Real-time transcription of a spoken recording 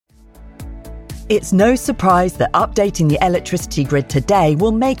It's no surprise that updating the electricity grid today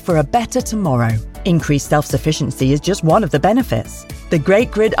will make for a better tomorrow. Increased self-sufficiency is just one of the benefits. The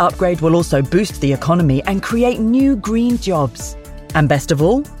Great Grid Upgrade will also boost the economy and create new green jobs. And best of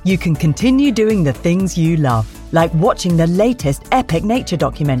all, you can continue doing the things you love, like watching the latest epic nature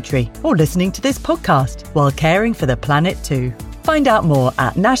documentary or listening to this podcast while caring for the planet too. Find out more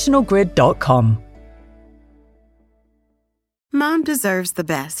at nationalgrid.com. Mom deserves the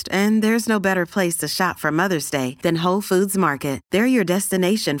best, and there's no better place to shop for Mother's Day than Whole Foods Market. They're your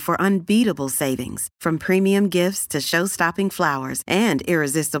destination for unbeatable savings, from premium gifts to show-stopping flowers and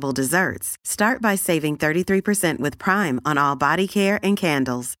irresistible desserts. Start by saving 33% with Prime on all body care and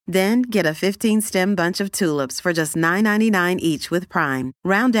candles. Then get a 15-stem bunch of tulips for just $9.99 each with Prime.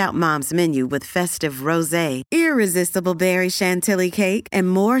 Round out Mom's menu with festive rosé, irresistible berry chantilly cake, and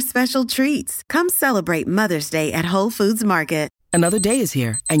more special treats. Come celebrate Mother's Day at Whole Foods Market. Another day is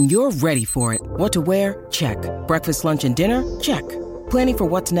here, and you're ready for it. What to wear? Check. Breakfast, lunch, and dinner? Check. Planning for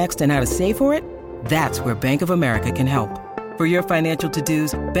what's next and how to save for it? That's where Bank of America can help. For your financial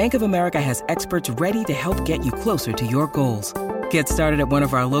to-dos, Bank of America has experts ready to help get you closer to your goals. Get started at one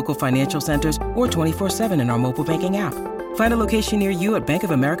of our local financial centers or 24/7 in our mobile banking app. Find a location near you at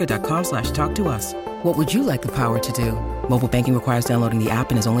bankofamerica.com/talktous. What would you like the power to do? Mobile banking requires downloading the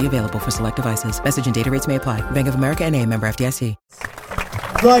app and is only available for select devices. Message and data rates may apply. Bank of America N.A., member FDIC.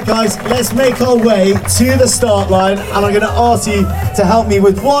 Right, guys, let's make our way to the start line, and I'm going to ask you to help me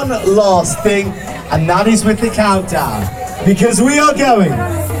with one last thing, and that is with the countdown. Because we are going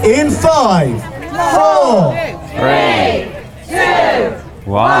in 5, 4, 3, 2,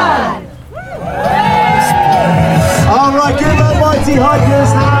 1. All right, good almighty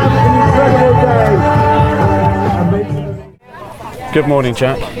hikers, have an incredible day. Good morning,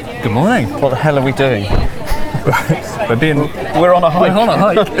 Jack. Good morning. What the hell are we doing? We're on a hike. We're on a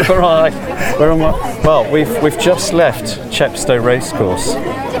hike. Well, we've just left Chepstow Racecourse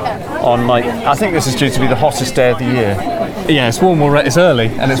on I think this is due to be the hottest day of the year. Yeah, it's warm already. It's early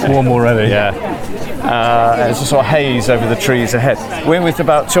and it's warm already. Yeah. There's a sort of haze over the trees ahead. We're with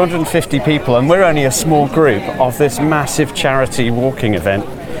about 250 people, and we're only a small group of this massive charity walking event,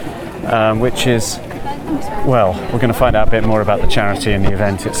 which is, well, we're going to find out a bit more about the charity and the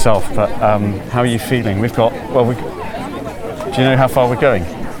event itself. But how are you feeling? Do you know how far we're going?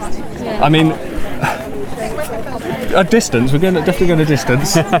 I mean, a distance. We're definitely going a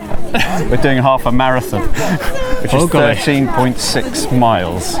distance. We're doing half a marathon, which is 13.6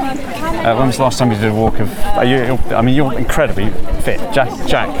 miles. When was the last time you did a walk of? You're incredibly fit. Jack,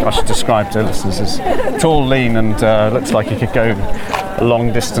 I should describe to listeners as tall, lean, and looks like he could go a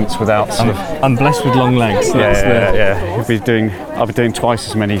long distance without. I'm blessed with long legs. Yeah. I'll be doing twice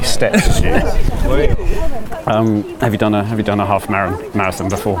as many steps as you. Have you done a half marathon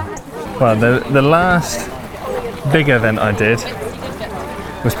before? Well, the last big event I did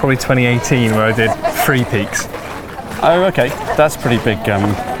was probably 2018, where I did 3 peaks. Oh, okay, that's pretty big.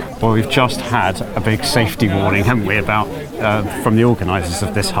 Well, we've just had a big safety warning, haven't we, about from the organisers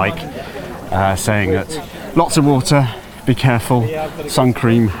of this hike, saying that lots of water, be careful, sun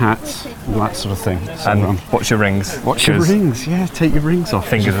cream, hats, and that sort of thing. So, and watch your rings. Watch your rings, yeah, take your rings off.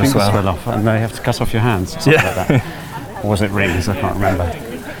 Fingers your as well. Swell off, and they have to cut off your hands, something like that. Or was it rings? I can't remember.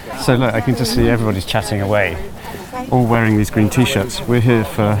 So look, I can just see everybody's chatting away, all wearing these green t-shirts. We're here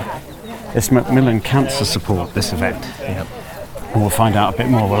for this Macmillan Cancer Support, this event. Yep. And we'll find out a bit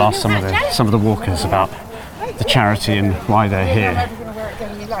more. We'll ask some of the walkers about the charity and why they're here.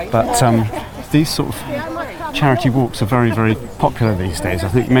 But these sort of charity walks are very, very popular these days. I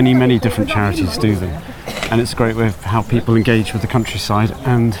think many different charities do them, and it's a great way of how people engage with the countryside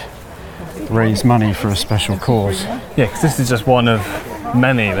and raise money for a special cause. Yeah, because this is just one of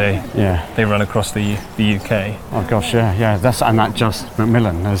many they run across the UK. Oh gosh, yeah. That's not just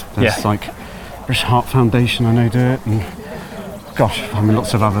Macmillan. There's like British Heart Foundation, I know, do it, and gosh,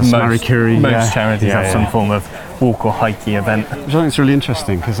 lots of others. Marie Curie. Most charities have some form of walk or hikey event, which I think is really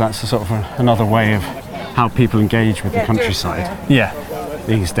interesting, because that's a sort of another way of how people engage with the countryside. Yeah.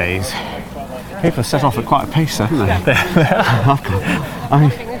 These days, people have set off at quite a pace, haven't they?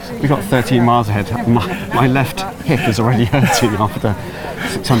 We've got 13 miles ahead. My left hip is already hurting after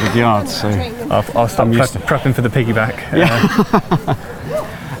 600 yards. So I'll start prepping for the piggyback. Yeah.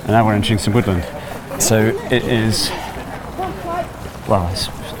 And now we're entering some woodland. So it is, well, it's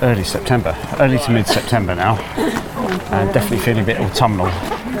early to mid-September now. Definitely feeling a bit autumnal.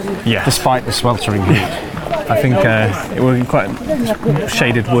 Yeah. Despite the sweltering heat. I think it will be quite a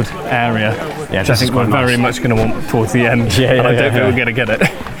shaded wood area, which I think we're very much going to want towards the end. And I don't think we're going to get it.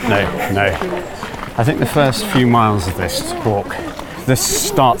 No. I think the first few miles of this walk this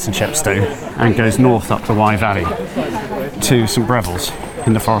starts in Chepstow and goes north up the Wye Valley to St Breville's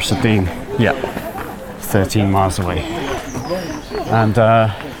in the Forest of Dean. Yeah. 13 miles away. And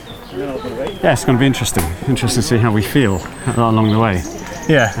yeah, it's going to be interesting. Interesting to see how we feel along the way.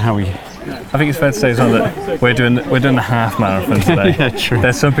 Yeah. How we. I think it's fair to say as well that we're doing the half marathon today. Yeah, true.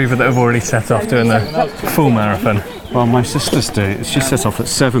 There's some people that have already set off doing the full marathon. Well, my sister's doing it. She set off at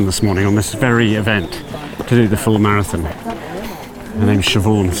 7 this morning on this very event to do the full marathon. Her name's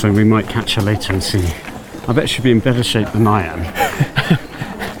Siobhan, so we might catch her later and see. I bet she'll be in better shape than I am.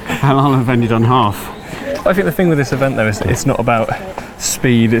 And I'll have only done half. I think the thing with this event though is it's not about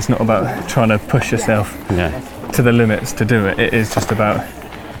speed, it's not about trying to push yourself to the limits to do it. It is just about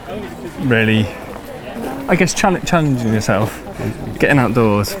really, I guess, challenging yourself, getting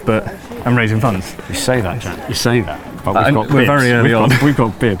outdoors, and raising funds. You say that, Jack. You say that. But we're very early on. We've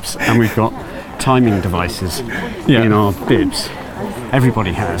got bibs and we've got timing devices in our bibs.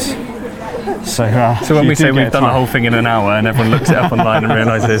 Everybody has. So when we say we've done the whole thing in an hour and everyone looks it up online and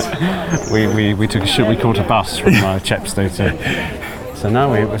realises we took we caught a bus from Chepstow to. So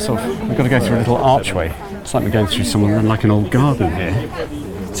now we've got to go through a little archway. It's like we're going through like an old garden here.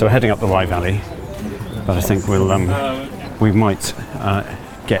 So we're heading up the Wye Valley, but I think we might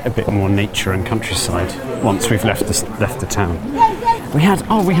get a bit more nature and countryside once we've left the town. We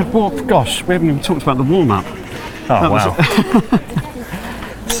had walk. Gosh, we haven't even talked about the warm up. Oh wow.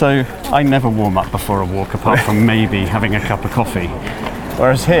 So I never warm up before a walk, apart from maybe having a cup of coffee.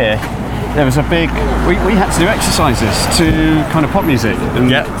 Whereas here, there was a big. We had to do exercises to kind of pop music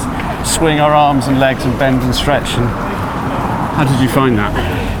and swing our arms and legs and bend and stretch. And how did you find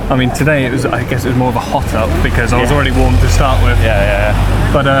that? I mean, today it was more of a hot up because I was already warm to start with. Yeah.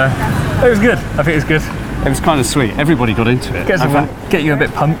 But it was good. I think it was good. It was kind of sweet. Everybody got into it. Get you a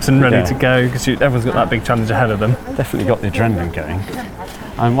bit pumped and ready to go because everyone's got that big challenge ahead of them. Definitely got the adrenaline going.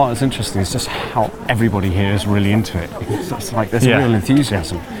 And what was interesting is just how everybody here is really into it. It's like there's real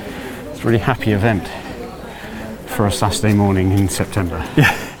enthusiasm. It's a really happy event for a Saturday morning in September.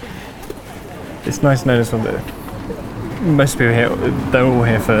 Yeah. It's nice to notice that most people here, they're all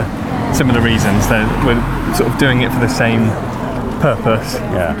here for similar reasons. We're sort of doing it for the same purpose.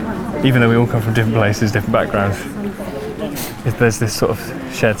 Yeah. Even though we all come from different places, different backgrounds. There's this sort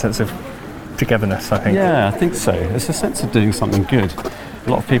of shared sense of togetherness, I think. Yeah, I think so. There's a sense of doing something good. A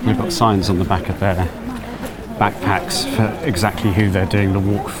lot of people have got signs on the back of their backpacks for exactly who they're doing the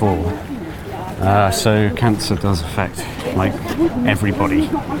walk for. So cancer does affect like everybody.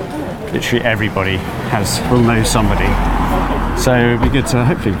 Literally everybody will know somebody. So it'd be good to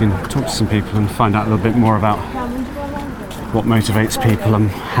hopefully we can talk to some people and find out a little bit more about what motivates people and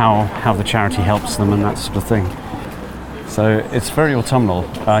how the charity helps them and that sort of thing. So it's very autumnal.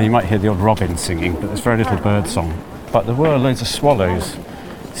 You might hear the odd robin singing, but there's very little bird song. But there were loads of swallows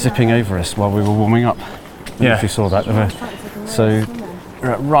zipping over us while we were warming up. I don't know if you saw that. So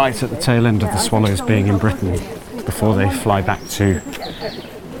we're right at the tail end of the swallows being in Britain before they fly back to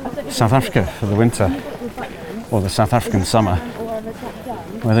South Africa for the winter, or the South African summer,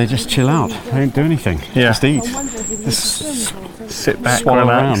 where they just chill out. They don't do anything. Just eat. Just sit back, swallow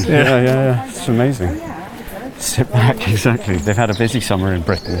relax. around. Yeah. It's amazing. Sit back, exactly. They've had a busy summer in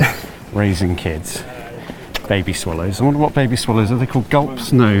Britain, raising kids. Baby swallows. I wonder what baby swallows are. They called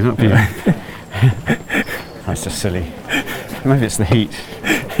gulps? No, that'd be. That's just silly. Maybe it's the heat.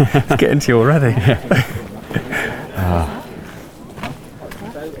 It's getting to you already.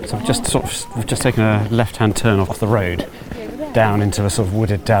 So we've just taken a left-hand turn off the road, down into a sort of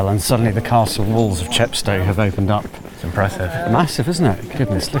wooded dell, and suddenly the castle walls of Chepstow have opened up. It's impressive. Massive, isn't it?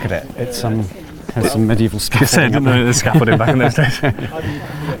 Goodness, look at it. It's has some medieval scaffolding. The scaffolding back in those days.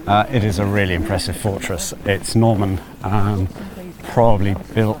 It is a really impressive fortress. It's Norman, probably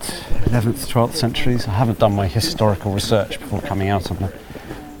built 11th, 12th centuries. I haven't done my historical research before coming out on it.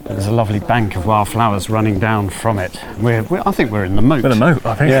 There's a lovely bank of wildflowers running down from it. I think we're in the moat. We're in the moat,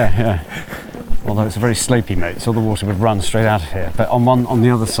 I think. Yeah. Although it's a very slopey moat, so the water would run straight out of here. But on the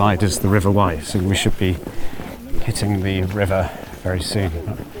other side is the River Wye, so we should be hitting the river very soon.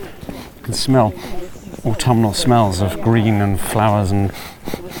 You can smell autumnal smells of green and flowers and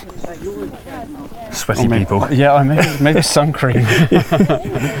sweaty people. Yeah, maybe sun cream.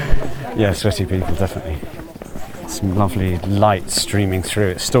 Yeah, sweaty people, definitely. Some lovely light streaming through.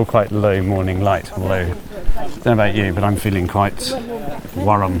 It's still quite low morning light, although I don't know about you, but I'm feeling quite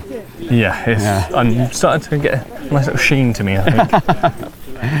warm. Yeah, I'm starting to get a nice little sheen to me, I think.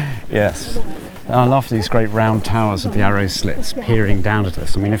 Yes. I love these great round towers with the arrow slits peering down at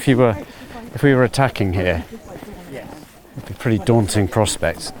us. I mean, if we were attacking here, it'd be a pretty daunting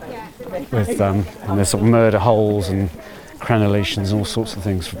prospect with and there's sort of murder holes and crenellations and all sorts of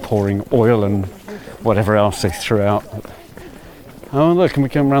things for pouring oil and whatever else they threw out. Oh look, and we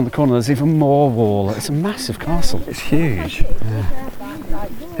come around the corner, there's even more wall. It's a massive castle. It's huge. Yeah.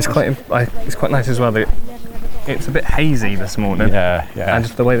 It's quite nice as well that it's a bit hazy this morning. Yeah. And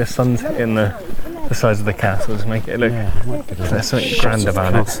just the way the sun's hitting the sides of the castle just make it look, there's something grand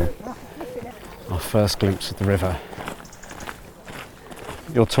about it. Our first glimpse of the river.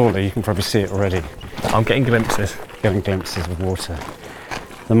 You're taller, you can probably see it already. I'm getting glimpses. Getting glimpses of water.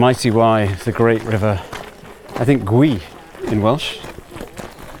 The mighty Wye, the great river, I think Wye in Welsh.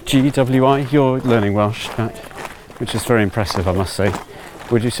 G-W-I, you're learning Welsh, Jack, which is very impressive, I must say.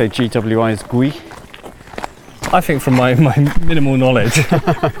 Would you say G-W-I is Wye? I think from my minimal knowledge.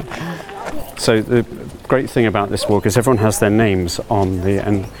 So the great thing about this walk is everyone has their names on the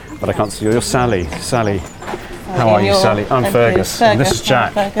end, but I can't see you. You're Sally. Sally. How are you, Sally? I'm Fergus. And this is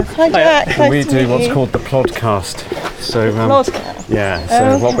Jack. Hi, Jack. And we do what's called the plodcast. So,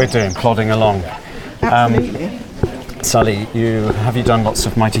 what we're doing, plodding along. Absolutely. Sally, have you done lots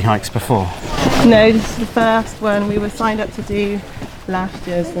of mighty hikes before? No, this is the first one. We were signed up to do last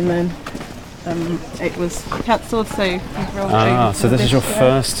year's, and then it was cancelled, so we've rolled over. So this is your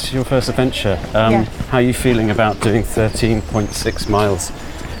first adventure. Yes. How are you feeling about doing 13.6 miles?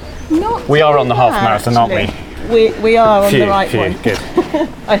 We are on the half marathon, aren't we? We are on the right one. Good.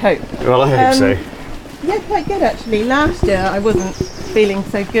 I hope. Well, I hope so. Yeah, quite good actually. Last year I wasn't feeling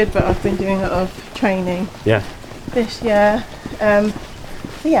so good, but I've been doing a lot of training. Yeah. This year, so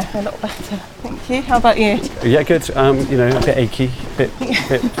yeah, a lot better. Thank you. How about you? Yeah, good. A bit achy, bit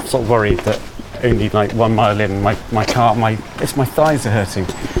sort of worried that only like 1 mile in, my thighs are hurting.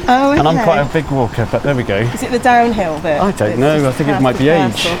 Oh, okay. And I'm quite a big walker, but there we go. Is it the downhill bit? I don't know. I think it might be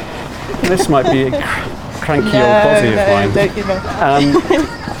age. This might be a cranky old body of mine. Don't give up.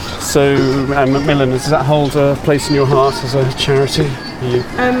 So, Macmillan, does that hold a place in your heart as a charity?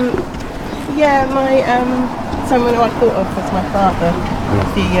 Yeah, someone who I thought of was my father. A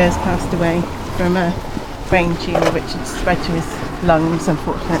few years passed away from a brain tumour which had spread to his lungs,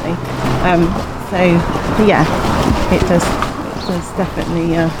 unfortunately. So yeah, it does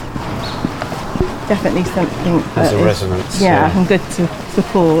definitely something There's a resonance. Yeah, and good to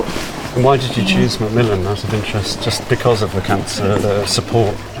support. And why did you choose Macmillan out of interest? Just because of the cancer, the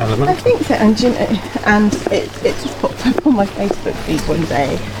support element? I think so, and it just popped up on my Facebook feed one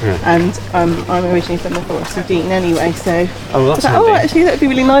day. Yeah. And I'm originally from the Forest of Dean anyway, so that's actually that would be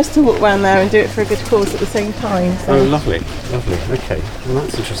really nice to walk around there and do it for a good cause at the same time. So. Oh, lovely. Okay, well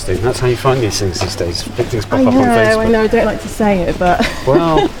that's interesting. That's how you find these things these days. Things pop up on Facebook. I know. I don't like to say it, but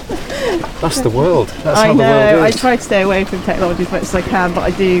well, that's the world. That's how the world is. I try to stay away from technology as much as I can, but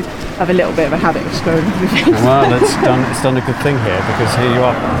I do have a little bit of a habit of scrolling through things. Well, it's done a good thing here, because here you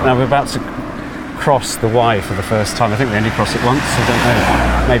are. Now we're about to cross the Wye for the first time. I think we only cross it once. I don't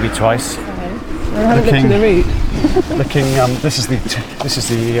know, maybe twice. I haven't looked at the route. This is the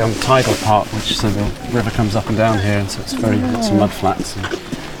tidal part, so the river comes up and down here, and so it's some mud flats. And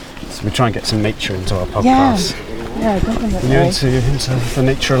so we try and get some nature into our podcast. Yeah, definitely. Are you into the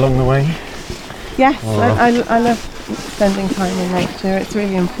nature along the way? Yes, I love spending time in nature. It's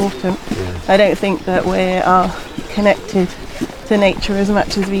really important. Yeah. I don't think that we are connected to nature as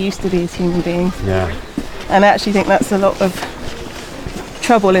much as we used to be as human beings. Yeah. And I actually think that's a lot of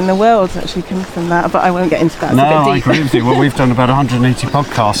trouble in the world actually comes from that, but I won't get into that. No, I agree with you. Well, we've done about 180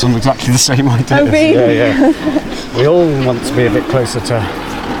 podcasts on exactly the same ideas. Oh, really? Yeah. We all want to be a bit closer to...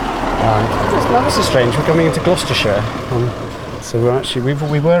 this is strange. We're coming into Gloucestershire. So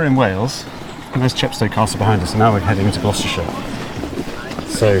we were in Wales, and there's Chepstow Castle behind us, and now we're heading into Gloucestershire.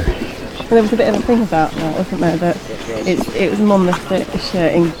 So... There was a bit of a thing about that, wasn't there? That it was Monmouthshire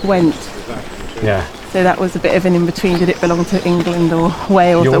in Gwent. Yeah. So that was a bit of an in-between. Did it belong to England or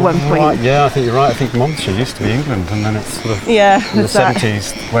Wales at one point? Right. Yeah, I think you're right. I think Monmouthshire used to be England, and then it's sort of in the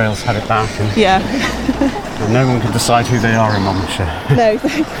 70s, Wales had it back. And and no one can decide who they are in Monmouthshire. No.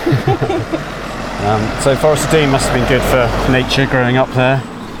 So Forest of Dean must have been good for nature growing up there.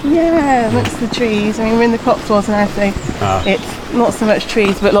 Yeah, amongst the trees. I mean, we're in the Cotswolds now, so it's not so much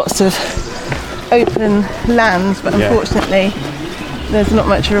trees, but lots of open land. But unfortunately, there's not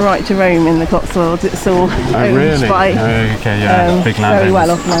much of a right to roam in the Cotswolds. It's all owned by big landowners. Very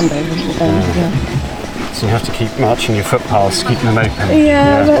well off landowners. So you have to keep marching your footpaths, keeping them open.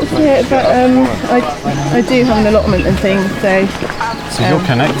 Yeah, that's it. But I do have an allotment and things, so. So you're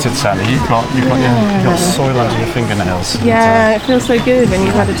connected, Sally. You've got soil under your fingernails. Yeah, it feels so good when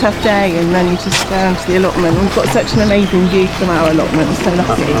you've had a tough day and then you just go into the allotment. We've got such an amazing view from our allotment. So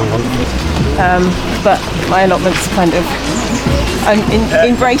lucky. But my allotment's kind of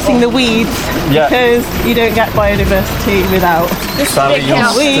embracing the weeds because you don't get biodiversity without Sally,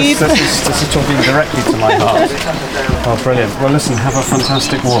 weeds. This is talking directly to my heart. Oh, brilliant. Well, listen, have a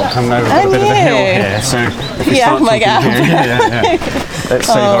fantastic walk. I know we've got a bit of a hill here, so if we start talking here, let's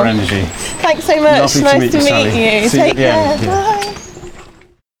save our energy. Thanks so much. Lovely nice to meet Sally. you. Take care. Bye.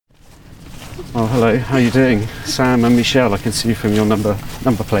 Oh, hello. How are you doing? Sam and Michelle, I can see you from your number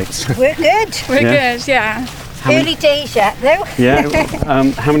plates. We're good. We're good, yeah. Early days yet, though. Yeah.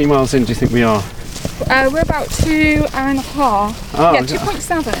 How many miles in do you think we are? We're about 2.5. Oh, yeah,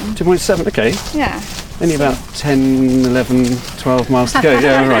 2.7. 2.7, okay. Yeah. Only about 10, 11, 12 miles to go.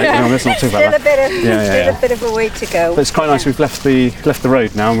 Yeah, right. No, that's not too bad. Still a bit of a way to go. But it's quite nice. We've left the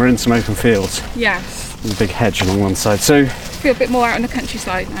road now and we're in some open fields. Yes. There's a big hedge along one side. So Feel a bit more out in the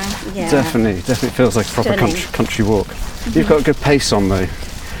countryside now. Yeah. definitely feels like a proper country walk. You've got a good pace on though.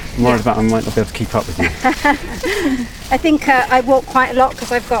 I'm worried about I might not be able to keep up with you. I think I walk quite a lot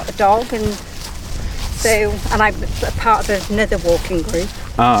because I've got a dog, and I'm a part of another walking group.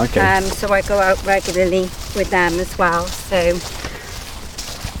 Ah, okay. So I go out regularly with them as well. So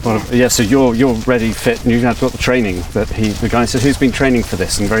so you're ready, fit, and you've got the training that the guy said, who's been training for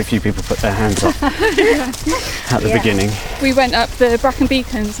this? And very few people put their hands up at the beginning. We went up the Brecon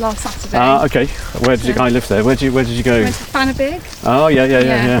Beacons last Saturday. Ah, okay. Where did the guy live there? Where did you go? We went to Fanabig. Oh, yeah.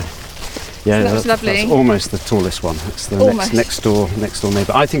 Yeah, that was lovely. That's almost the tallest one. It's the next door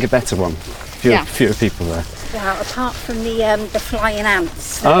neighbour. I think a better one. Fewer people there. Well, apart from the flying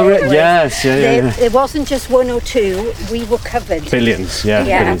ants. Yes, There wasn't just one or two. We were covered. Billions.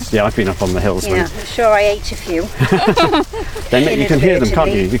 Billions. Yeah, I've been up on the hills. Yeah, I'm sure I ate a few. Then you can hear them,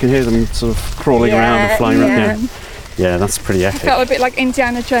 can't you? You can hear them sort of crawling around and flying around. Yeah, that's pretty epic. I felt a bit like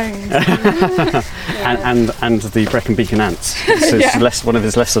Indiana Jones. and the Brecon Beacon Ants. So it's one of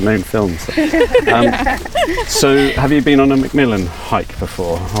his lesser known films. So have you been on a Macmillan hike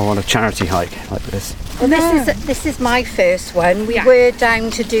before, or on a charity hike like this? Well, this is my first one. We were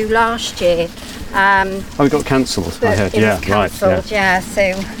down to do last year. We got cancelled, I heard. It was cancelled,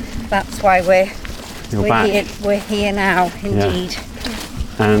 so that's why we're here now, indeed.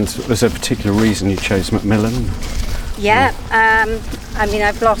 And was there a particular reason you chose Macmillan? Yeah, I mean,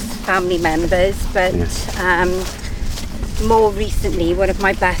 I've lost family members, but more recently, one of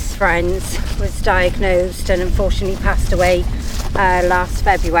my best friends was diagnosed and unfortunately passed away last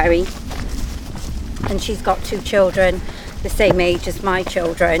February. And she's got 2 children, the same age as my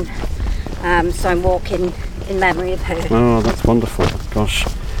children. So I'm walking in memory of her. Oh, that's wonderful. Gosh.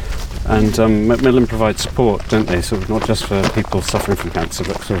 And Macmillan provides support, don't they? Sort of not just for people suffering from cancer,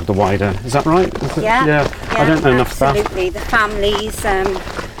 but sort of the wider. Is that right? Yeah. I don't know enough about. Absolutely, the families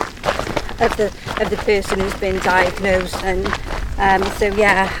of the person who's been diagnosed, and I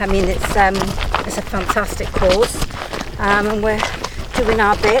mean it's a fantastic cause, and we're doing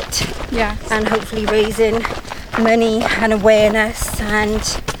our bit. Yeah. And hopefully raising money and awareness, and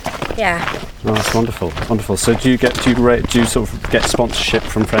Oh, that's wonderful. So do you sort of get sponsorship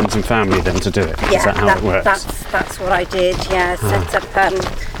from friends and family then to do it? Yeah, is that how it works? That's what I did. Yeah, set up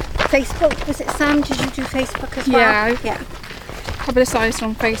Facebook. Was it Sam? Did you do Facebook as well? Yeah. Publicised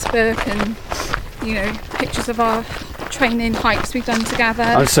on Facebook, and pictures of our training hikes we've done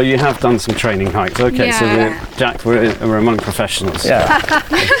together. Oh, so you have done some training hikes. Okay, so Jack, we're among professionals. Yeah.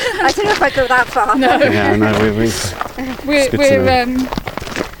 I don't know if I go that far. No. Yeah, no, we're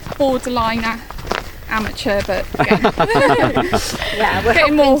borderline amateur, but we're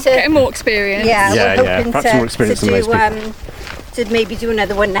getting more experience. We're hoping perhaps more experience than most people. To maybe do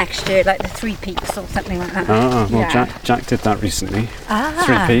another one next year, like the 3 Peaks or something like that. Oh, well, Jack did that recently.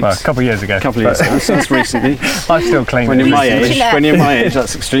 3 Peaks. Well, a couple of years ago. So that's recently. I still claim when you're my age,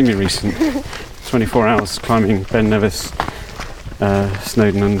 that's extremely recent. 24 hours climbing Ben Nevis,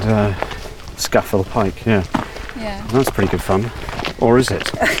 Snowdon and Scafell Pike. Yeah. That's pretty good fun. Or is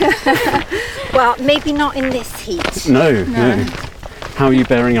it? Well, maybe not in this heat. No. How are you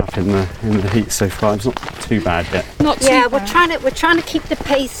bearing up in the heat so far? It's not too bad yet. Not too bad. We're trying to keep the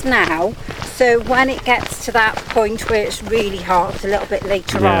pace now. So when it gets to that point where it's really hot, a little bit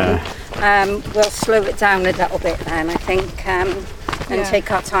later on, we'll slow it down a little bit then, I think, and take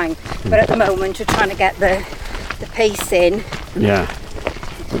our time. But at the moment, we're trying to get the pace in. Yeah.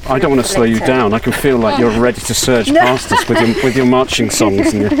 I don't want to slow you down. I can feel like you're ready to surge past us with your marching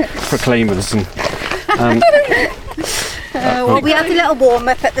songs and your proclaimers. And, we had a little warm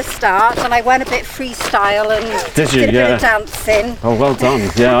up at the start, and I went a bit freestyle and did a bit of dancing. Oh, well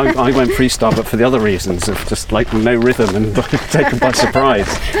done. Yeah, I went freestyle, but for the other reasons of just like no rhythm and taken by surprise.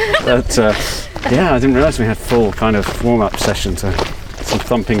 But I didn't realise we had full kind of warm up session to some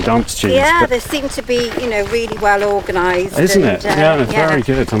thumping dance tunes. Yeah, they seem to be, really well organised. Isn't it? Yeah, it's very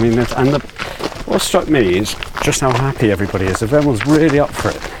good. I mean, what struck me is just how happy everybody is. Everyone's really up for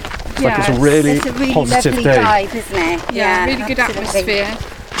it. It's a really positive lovely day. Vibe, isn't it? Yeah, really good atmosphere.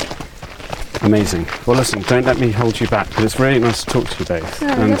 Amazing. Well, listen, don't let me hold you back, but it's really nice to talk to you both.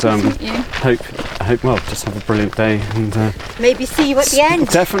 And hope, just have a brilliant day. And maybe see you at the end.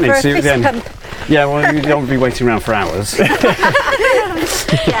 Definitely see you at the end. Pump. Yeah, well, you don't want to be waiting around for hours.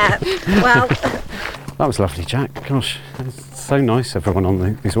 Yeah, well. That was lovely, Jack. Gosh, it's so nice, everyone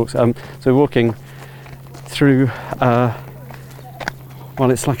on these walks. So we're walking through,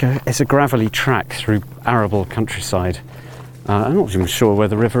 it's a gravelly track through arable countryside. I'm not even sure where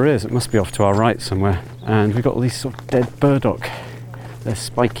the river is. It must be off to our right somewhere. And we've got all these sort of dead burdock. They're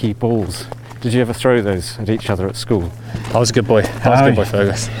spiky balls. Did you ever throw those at each other at school? I was a good boy.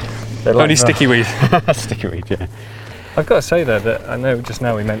 Fergus. Only sticky weed. Sticky weed, yeah. I've got to say though that I know just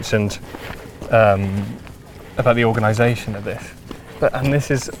now we mentioned about the organisation of this,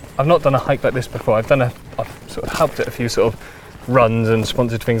 I've not done a hike like this before. I've sort of helped at a few sort of runs and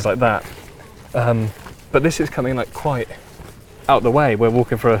sponsored things like that. But this is coming like quite out the way. We're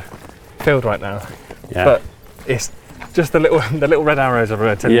walking for a field right now, but it's just the little red arrows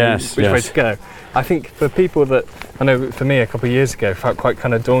everywhere telling you which way to go. I think for people that, I know for me a couple of years ago, felt quite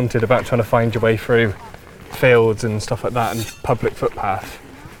kind of daunted about trying to find your way through fields and stuff like that and public footpath.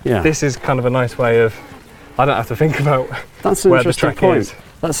 Yeah. This is kind of a nice way of, I don't have to think about That's an where interesting the track point. is.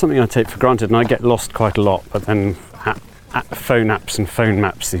 That's something I take for granted, and I get lost quite a lot, but then phone apps and phone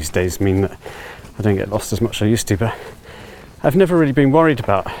maps these days mean that I don't get lost as much as I used to, but I've never really been worried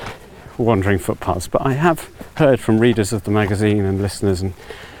about wandering footpaths, but I have heard from readers of the magazine and listeners, and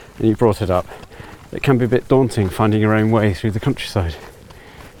you brought it up, it can be a bit daunting finding your own way through the countryside.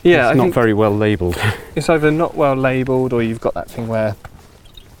 Yeah, it's not very well labelled. It's either not well labelled, or you've got that thing where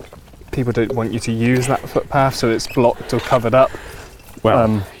people don't want you to use that footpath, so it's blocked or covered up.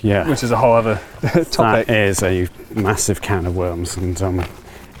 Well, which is a whole other topic. That is a massive can of worms, and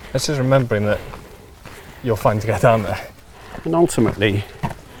it's just remembering that you're fine to get down there. And ultimately,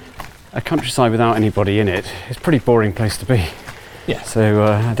 a countryside without anybody in it is a pretty boring place to be. Yeah. So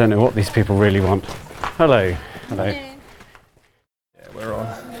I don't know what these people really want. Hello. Yeah, we're on.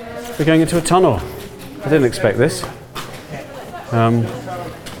 We're going into a tunnel. I didn't expect this. Some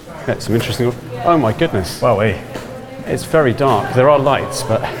interesting. Oh my goodness. Wow, it's very dark. There are lights,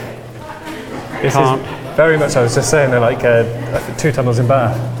 but this is very much. I was just saying, they're like 2 tunnels in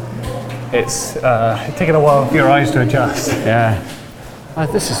Bath. It's taking a while for your eyes to adjust. Yeah.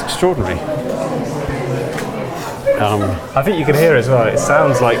 This is extraordinary. I think you can hear as well. It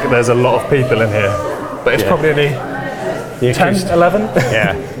sounds like there's a lot of people in here, but it's probably only 10, 11.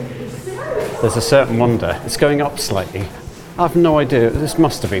 Yeah. There's a certain wonder. It's going up slightly. I have no idea. This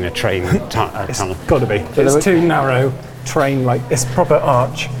must have been a train tunnel. It's got to be. It's too narrow. Train, it's proper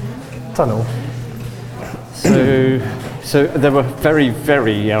arch tunnel. So there were very,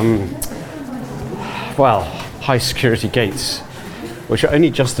 very high security gates, which are only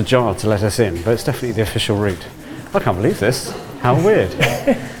just ajar to let us in, but it's definitely the official route. I can't believe this. How weird.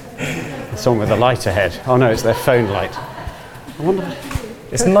 Someone with a light ahead. Oh no, it's their phone light. I wonder.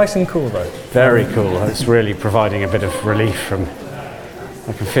 It's nice and cool though. Very cool. It's really providing a bit of relief from.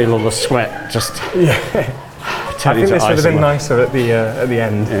 I can feel all the sweat just. Yeah. I think this would have been nicer at the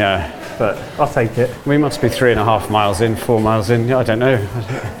end. Yeah. But I'll take it. We must be 3.5 miles in, 4 miles in. I don't know.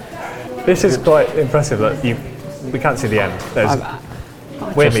 This is quite impressive that we can't see the end. There's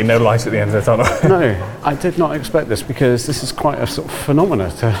weirdly no light at the end of the tunnel. No, I did not expect this, because this is quite a sort of phenomena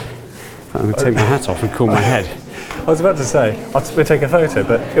to. I'm going to take my hat off and cool my head. I was about to say, we'll take a photo,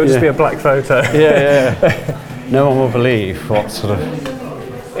 but it would just be a black photo. Yeah. No one will believe what sort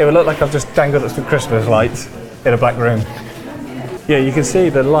of. It would look like I've just dangled up some Christmas lights in a black room. Yeah, you can see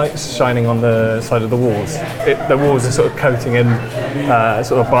the lights shining on the side of the walls. The walls are sort of coating in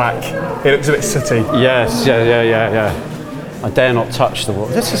sort of black. It looks a bit sooty. Yes, yeah. I dare not touch the wall.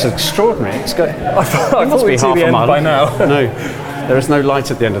 This is extraordinary. It's going. I thought we'd see the end by now. No, there is no light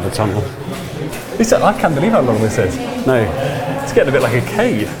at the end of the tunnel. I can't believe how long this is. No. It's getting a bit like a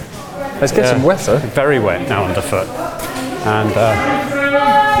cave. Let's get some wetter. Very wet now underfoot. And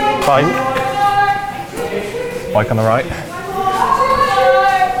bike on the right.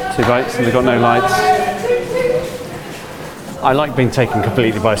 2 bikes and they've got no lights. I like being taken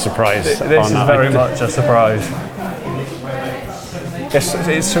completely by surprise. This is very much a surprise.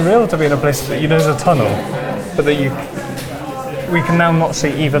 It's surreal to be in a place that there's a tunnel, but that we can now not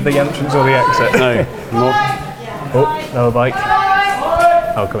see either the entrance or the exit. No. Oh, another bike.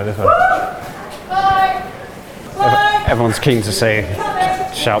 Oh, coming this way. Everyone's keen to say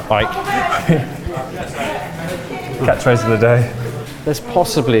shout bike. Catchphrase of the day. There's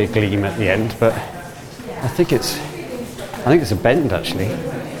possibly a gleam at the end, but I think it's a bend actually,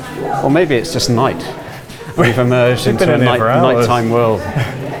 or maybe it's just night. We've emerged into a nighttime world.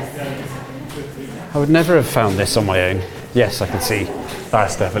 I would never have found this on my own. Yes, I can see.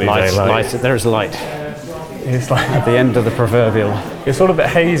 That's definitely light. There is light. It's like at the end of the proverbial. It's all a bit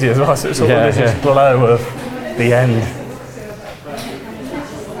hazy as well, so it's sort of this glow of the end.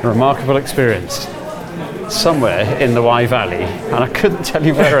 A remarkable experience. Somewhere in the Wye Valley, and I couldn't tell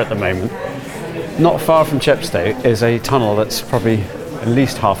you where at the moment. Not far from Chepstow is a tunnel that's probably at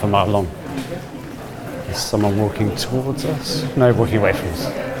least half a mile long. Is someone walking towards us? No, walking away from us.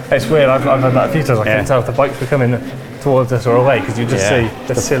 It's weird, I've had that a few times. I couldn't tell if the bikes were coming towards us or away, because you just see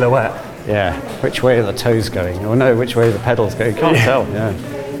the silhouette. Yeah, which way are the toes going? Or no, which way are the pedals going? You can't tell,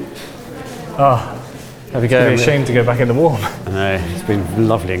 Oh, there we go. It'd be a shame to go back in the warm. I know, it's been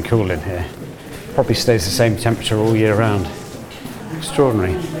lovely and cool in here. Probably stays the same temperature all year round.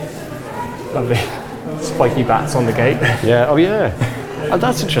 Extraordinary. Lovely. Spiky bats on the gate. Yeah, oh yeah. Oh,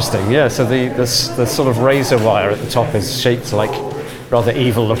 that's interesting, yeah. So the sort of razor wire at the top is shaped like rather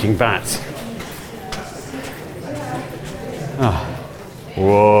evil looking bats. Oh.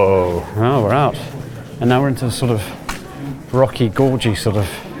 Whoa. Oh, we're out. And now we're into a sort of rocky, gorgy sort of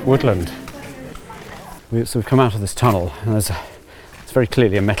woodland. So we've come out of this tunnel, and it's very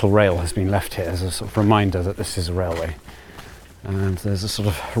clearly a metal rail has been left here as a sort of reminder that this is a railway. And there's a sort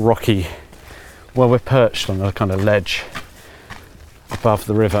of rocky, well, we're perched on a kind of ledge above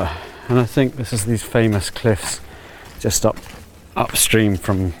the river, and I think this is these famous cliffs just upstream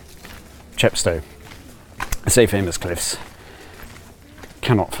from Chepstow. I say famous cliffs.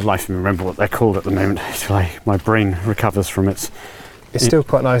 Cannot for life of me remember what they're called at the moment until my brain recovers from its It's still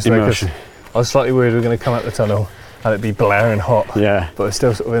quite nice though, because I was slightly worried we were going to come out the tunnel and it'd be blaring hot. Yeah. But we're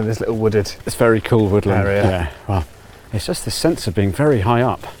still sort of in this little wooded. It's very cool woodland area. Yeah. Well, it's just this sense of being very high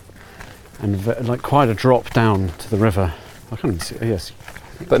up and like quite a drop down to the river. I can't even see. Yes.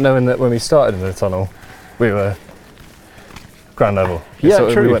 But knowing that when we started in the tunnel, we were ground level.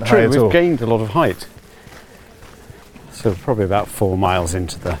 Yeah, true. We've gained a lot of height. So probably about 4 miles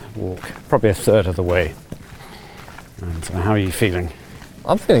into the walk, probably a third of the way. And how are you feeling?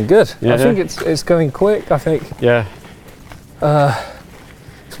 I'm feeling good. Yeah, I think it's going quick. I think. Yeah.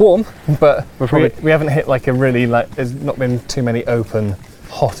 It's warm, but we haven't hit like a really there's not been too many open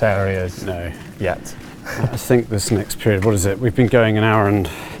hot areas. No. Yet. I think this next period, what is it? We've been going an hour and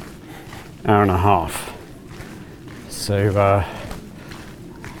a half. So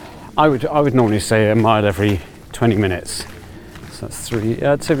I would normally say a mile every 20 minutes. So that's 3.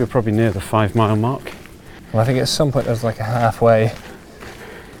 Yeah, I'd say we're probably near the 5 mile mark. Well, I think at some point there's like a halfway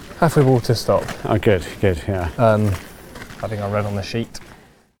water stop. Oh, good, yeah. I think I read on the sheet.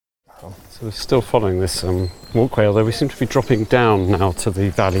 So we're still following this walkway, although we seem to be dropping down now to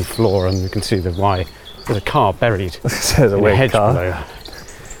the valley floor, and you can see the Wye. There's a car buried there's a in a hedge car below.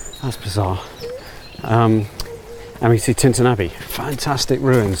 That's bizarre. And we see Tintern Abbey, fantastic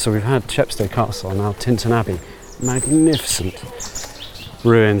ruins. So we've had Chepstow Castle and now Tintern Abbey, magnificent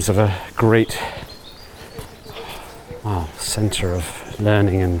ruins of a great centre of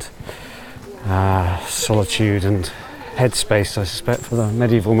learning and solitude and headspace, I suspect, for the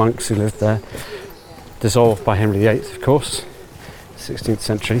medieval monks who lived there. Dissolved by Henry VIII, of course, 16th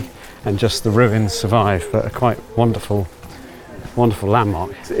century, and just the ruins survive, but a quite wonderful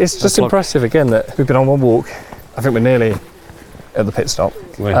landmark. It's just impressive again that we've been on one walk. I think we're nearly at the pit stop.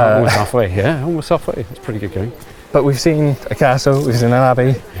 We're almost halfway, yeah, almost halfway. It's pretty good going. But we've seen a castle, we've seen an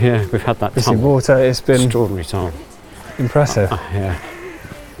abbey. Yeah, we've had that. We've seen water. It's been extraordinary time. Impressive. Yeah.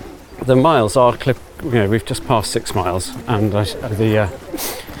 The miles are we've just passed 6 miles, and the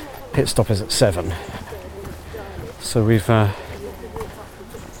pit stop is at 7. So we've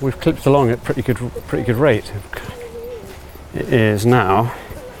clipped along at pretty good rate. It is now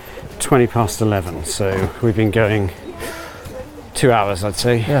 20 past 11, so we've been going 2 hours, I'd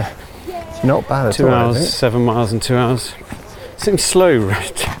say. Yeah, it's not bad at all. 2 hours, 7 miles in 2 hours. Seems slow,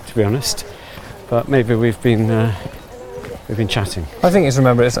 to be honest, but maybe we've been chatting. I think it's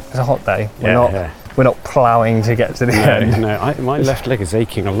a hot day. We're not ploughing to get to the end. No, my left leg is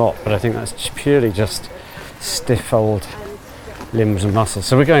aching a lot, but I think that's purely just stiff old limbs and muscles.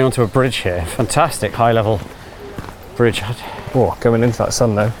 So we're going onto a bridge here, fantastic high level bridge. Whoa, going into that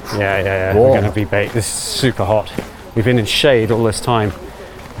sun though. Yeah. We're going to be baked. This is super hot. We've been in shade all this time.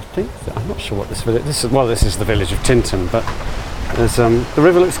 I'm not sure what this village is. This is the village of Tintern, but there's the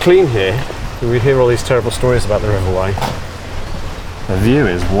river looks clean here. We hear all these terrible stories about the River Wye. The view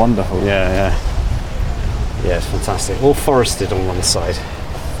is wonderful. Yeah, it's fantastic. All forested on one side.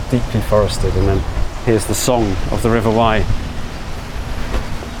 deeply forested, and then here's the song of the River Wye.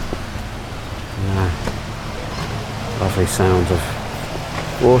 Lovely sound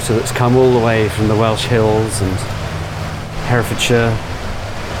of water that's come all the way from the Welsh hills and Herefordshire,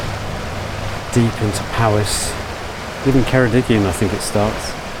 deep into Powys, even Ceredigion I think it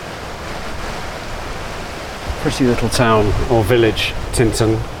starts. Pretty little town or village,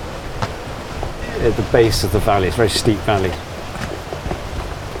 Tintern, at the base of the valley. It's a very steep valley.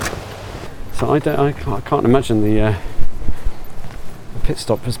 So I can't imagine the pit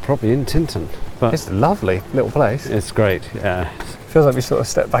stop was probably in Tintern. But it's a lovely little place. It's great, yeah. Feels like we sort of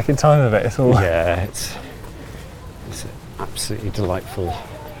stepped back in time a bit. It's all it's absolutely delightful.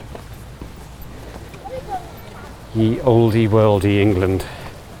 Ye oldie worldy England.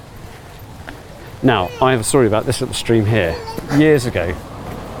 Now, I have a story about this little stream here. Years ago,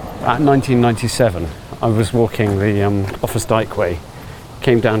 at 1997, I was walking the Offa's Dyke Way,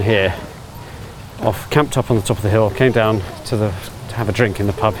 came down here, camped up on the top of the hill, came down to have a drink in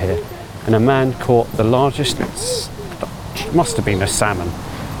the pub here, and a man caught the largest, must have been a salmon,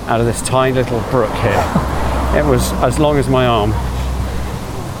 out of this tiny little brook here. It was as long as my arm.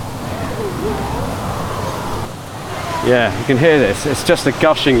 Yeah, you can hear this. It's just a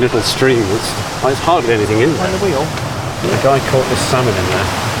gushing little stream. There's hardly anything in there. Behind the wheel. The guy caught this salmon in there.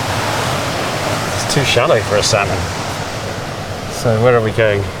 It's too shallow for a salmon. So where are we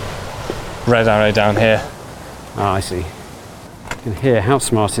going? Red arrow down here. Ah, I see. You can hear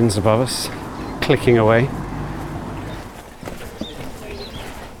house martins above us, clicking away.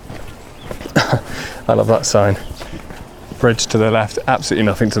 I love that sign. Bridge to the left, absolutely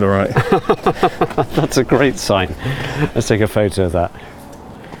nothing to the right. That's a great sign. Let's take a photo of that.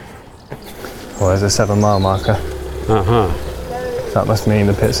 Well, there's a 7 mile marker. Uh-huh. That must mean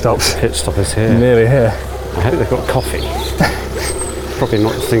the pit stops. Pit stop is here. Nearly here. I hope they've got coffee. Probably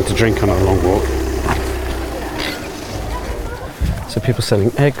not the thing to drink on a long walk. So people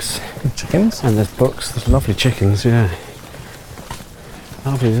selling eggs. And chickens. And there's books. There's lovely chickens, yeah.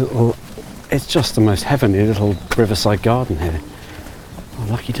 Lovely little... It's just the most heavenly little riverside garden here. Oh,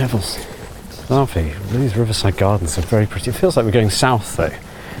 lucky devils. Lovely. These riverside gardens are very pretty. It feels like we're going south though.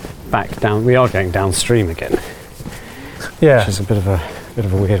 Back down. We are going downstream again. Yeah. Which is a bit of a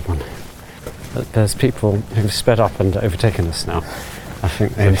weird one. But there's people who've sped up and overtaken us now. I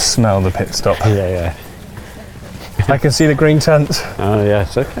think they can smell the pit stop. Yeah. I can see the green tents. Oh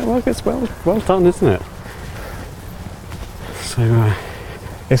yes. Okay. Well, it's well done, isn't it? So.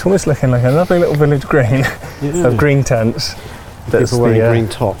 It's almost looking like a lovely little village green of green tents. That's people wearing green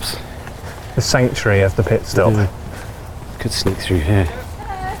tops. The sanctuary of the pit stop. Yeah. Could sneak through here.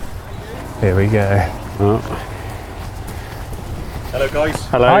 Here we go. Oh. Hello guys.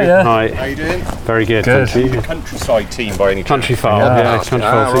 Hello. Hi there. Hi. How you doing? Very good. Thank you. Countryside team by any chance? Country Farm. Yeah, Country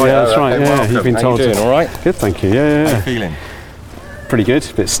Farm. Right, yeah, that's right. Okay, yeah, welcome. you've been told. How you doing? All right. Good, thank you. Yeah. How you feeling? Pretty good.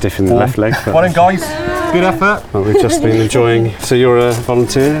 A bit stiff in the left leg. Well done, guys. Good effort. Well, we've just been enjoying. So you're a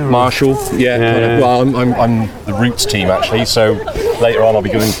volunteer? Marshall. Yeah. Well, I'm the routes team actually. So later on, I'll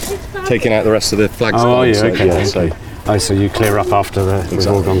be taking out the rest of the flags. Oh, yeah. Okay. Yeah, okay. So you clear up after we've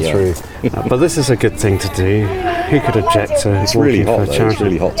all gone through. But this is a good thing to do. Who could object to It's really hot for charity? It's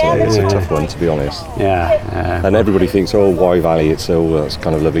really hot today. It's a tough one, to be honest. Yeah. And everybody thinks, Wye Valley, it's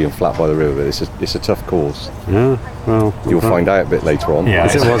kind of lovely and flat by the river, but it's a tough course. Yeah, well... You'll find out a bit later on. Yeah,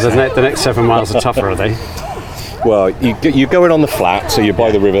 the next 7 miles are tougher, are they? Well, you're going on the flat, so you're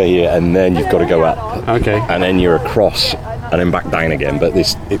by the river here, and then you've got to go up. Okay. And then you're across, and then back down again, but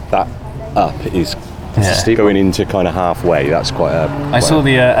that up is... going into kind of halfway. That's quite a... I saw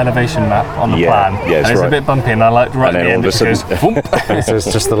the elevation map on the plan. Yeah, and it's a bit bumpy, and I like right at the end because so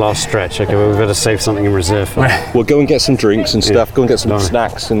it's just the last stretch. Okay, well, we've got to save something in reserve for that. Well, go and get some drinks and stuff. Go and get some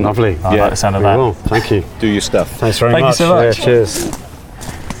snacks. And lovely. I like the sound of that. Well, thank you. Do your stuff. Thanks very much. Thank you so much. Yeah, cheers.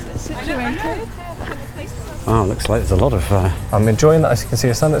 Oh, looks like there's a lot of... I'm enjoying that. As you can see,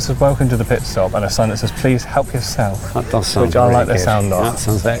 a sign that says "Welcome to the pit stop" and a sign that says "Please help yourself." That does sound which I really like the good. sound of. That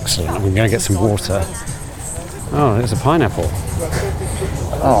sounds excellent. I'm going to get some water. Oh, there's a pineapple.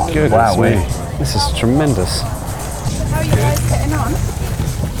 Oh, good. Wow, this is tremendous. How are you guys getting on?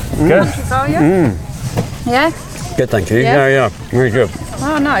 Good. Are you? Yeah? Good, thank you. Yeah? Yeah, very good.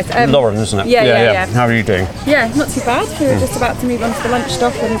 Oh, nice. Lauren, isn't it? Yeah. How are you doing? Yeah, not too bad. We were just about to move on to the lunch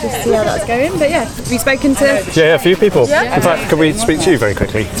stop and just see how that's going. But yeah, have you spoken to... Yeah, a few people. Yeah. In fact, could we speak to you very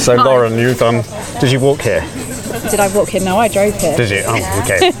quickly? So, Hi. Lauren, did you walk here? Did I walk in? No, I drove here. Did you? Oh,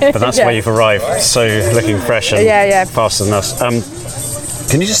 okay. But that's Yeah. where you've arrived, so looking fresh and faster than us.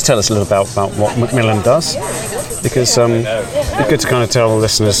 Can you just tell us a little about what Macmillan does? because it's good to kind of tell the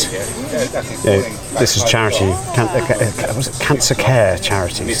listeners, this is charity, cancer care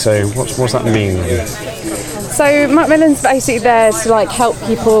charity. So what's that mean? So Macmillan's basically there to like help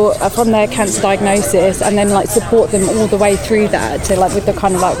people from their cancer diagnosis and then like support them all the way through that to like with the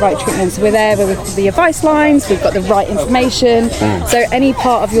kind of like right treatments. We're there with the advice lines, we've got the right information. So any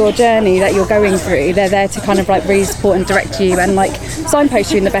part of your journey that you're going through, they're there to kind of like really support and direct you and like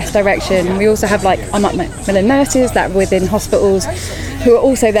signpost you in the best direction. We also have like Macmillan nurses that are within hospitals who are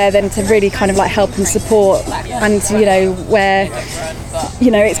also there then to really kind of like help and support, and where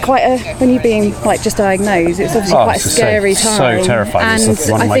it's quite when you're being like just diagnosed, it's obviously quite a scary time. So terrifying. And it's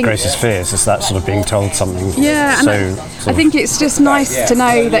one of my greatest fears is that sort of being told something. Yeah, and I think it's just nice to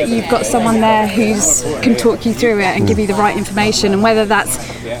know that you've got someone there who can talk you through it and give you the right information, and whether that's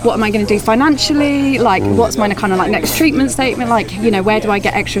what am I going to do financially, like what's my kind of like next treatment statement, like where do I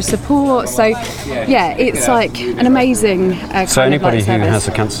get extra support. So yeah, it's like an amazing so anybody who has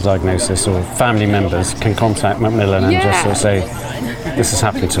a cancer diagnosis or family members can contact Macmillan and just sort of say, this is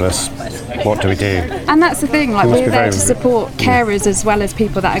happening to us, what do we do? And that's the thing, like we're there to support carers as well as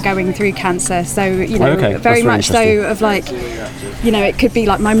people that are going through cancer. So very much so of like it could be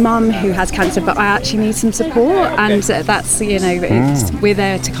like my mum who has cancer but I actually need some support, and that's we're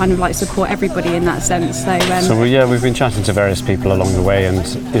there to kind of like support everybody in that sense. So we've been chatting to various people along the way, and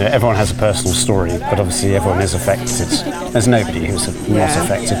everyone has a personal story, but obviously everyone is affected. There's nobody who's not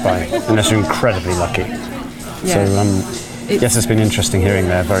affected by it unless you're incredibly lucky. Yes, it's been interesting hearing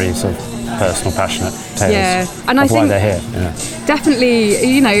their very sort of personal, passionate tales and I of think why they're here. Definitely,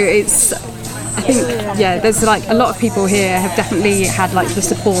 I think there's like a lot of people here have definitely had like the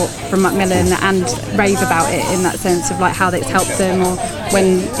support from Macmillan and rave about it in that sense of like how it's helped them, or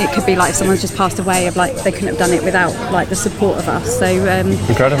when it could be like if someone's just passed away of like they couldn't have done it without like the support of us. So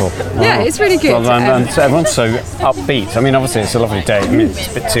incredible. Wow. Yeah, it's really good. Well, and everyone's so upbeat. I mean, obviously it's a lovely day. I mean, it's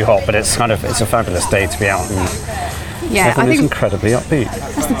a bit too hot, but it's a fabulous day to be out. I think it's incredibly upbeat.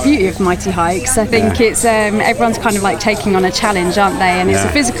 That's the beauty of Mighty Hikes. I think it's everyone's kind of like taking on a challenge, aren't they? And it's a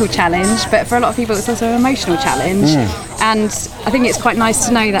physical challenge, but for a lot of people it's also an emotional challenge. And I think it's quite nice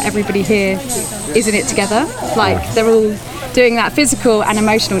to know that everybody here is in it together. Like they're all doing that physical and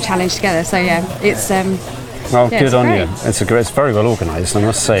emotional challenge together. So it's well, good on you. It's very well organised, I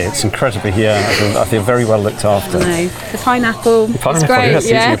must say. It's incredibly here. I feel very well looked after. No, the pineapple is great.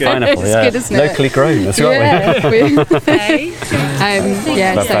 Yes, pineapple, it's good, isn't it? Locally grown as well.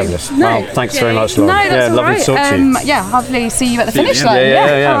 Fabulous. Well, thanks very much, Lauren. No, that's all lovely right. to talk to you. Hopefully see you at the finish line.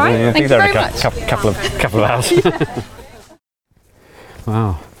 Yeah. All right. Thank you very much. Couple of hours.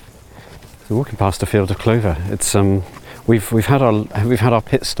 Wow. So walking past a field of clover. It's we've had our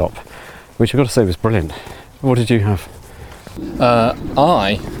pit stop, which I've got to say was brilliant. What did you have?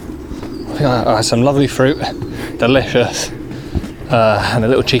 I had some lovely fruit, delicious, and a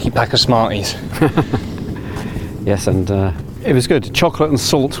little cheeky pack of Smarties. Yes, and it was good. Chocolate and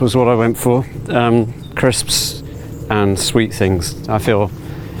salt was what I went for. Crisps and sweet things. I feel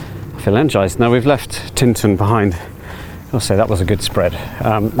energised. Now we've left Tinton behind. I'll say that was a good spread.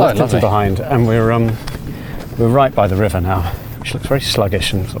 Left Tinton behind, and we're right by the river now, which looks very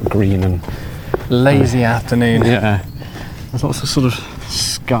sluggish and sort of green and lazy afternoon. Yeah, there's lots of sort of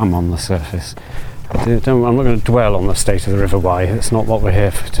scum on the surface. I'm not going to dwell on the state of the River Wye. It's not what we're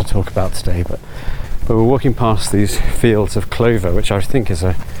here to talk about today. But we're walking past these fields of clover, which I think is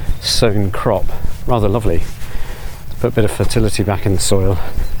a sown crop. Rather lovely. Put a bit of fertility back in the soil,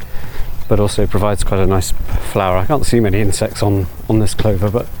 but also provides quite a nice flower. I can't see many insects on this clover,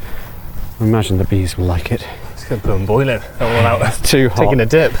 but I imagine the bees will like it. It's going to put them boiling. All out. It's too hot. Taking a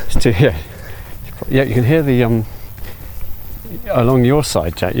dip. It's too Yeah, you can hear the along your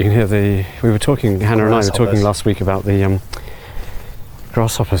side, Jack. You can hear we were talking. Hannah and I were talking last week about the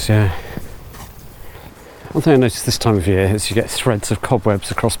grasshoppers. Yeah. One thing I noticed this time of year is you get threads of cobwebs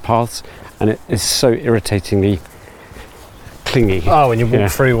across paths, and it is so irritatingly clingy. Oh, when you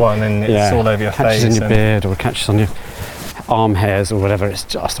walk through one and it's all over your face. Catches in your beard or catches on your arm hairs or whatever. It's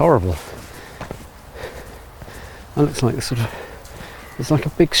just horrible. That looks like there's like a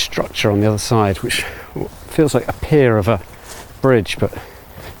big structure on the other side, which feels like a pier of a bridge, but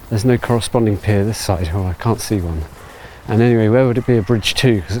there's no corresponding pier this side. Oh, I can't see one. And anyway, where would it be a bridge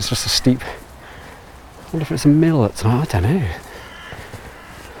to? Because it's just a steep. I wonder if it's a mill at time. I don't know.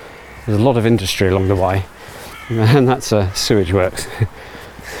 There's a lot of industry along the Wye, and that's sewage works.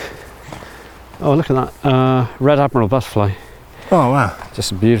 Oh, look at that red admiral butterfly. Oh wow!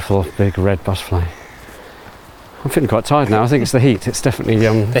 Just a beautiful big red butterfly. I'm feeling quite tired now. I think it's the heat. It's definitely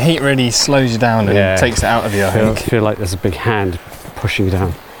the heat really slows you down and takes it out of you. I feel like there's a big hand pushing you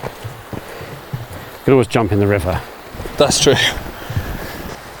down. You can always jump in the river. That's true.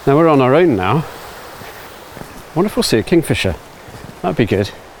 Now we're on our own now. I wonder if we'll see a kingfisher. That'd be good.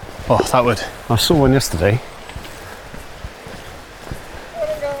 Oh, that would. I saw one yesterday.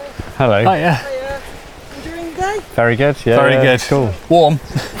 Hello. Oh, yeah. Enjoying the day? Very good, yeah. Very good. Cool. Warm.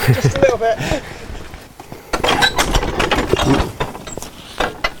 Just a little bit.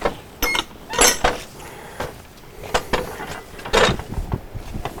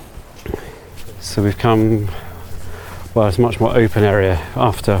 So we've come, well, it's a much more open area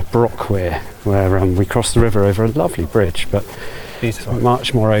after Brockware, where we crossed the river over a lovely bridge, but Beautiful.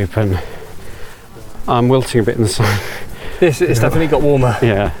 much more open. I'm wilting a bit in the sun. It's definitely got warmer.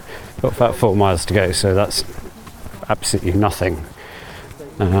 Yeah, got about 4 miles to go, so that's absolutely nothing.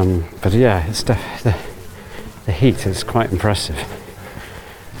 But yeah, it's the heat is quite impressive.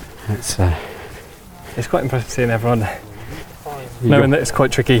 It's quite impressive seeing everyone knowing that it's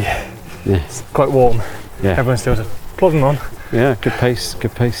quite tricky. Yeah. It's quite warm. Yeah. Everyone's still just plodding on. Yeah, good pace,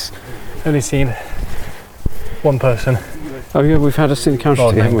 good pace. Only seen one person. Oh yeah, we've had a sin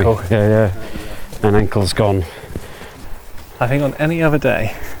casualty, haven't we? ankle. Yeah. An ankle's gone. I think on any other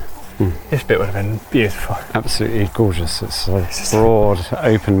day, this bit would have been beautiful. Absolutely gorgeous. It's broad,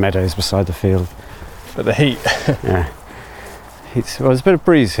 open meadows beside the field. But the heat. Yeah. Well, there's a bit of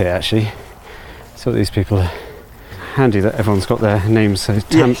breeze here actually. So these people are handy that everyone's got their names. So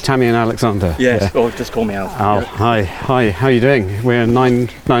Tammy and Alexander. Yes, or just call me Al. Al, yeah. Hi. How are you doing? We're nine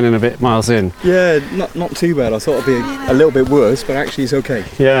and a bit miles in. Yeah, not too bad. I thought it'd be a little bit worse, but actually it's okay.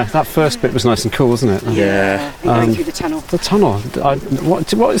 Yeah, that first bit was nice and cool, wasn't it? Yeah. Going through the tunnel. The tunnel.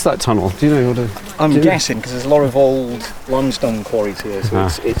 What is that tunnel? Do you know? I'm guessing because there's a lot of old limestone quarries here, so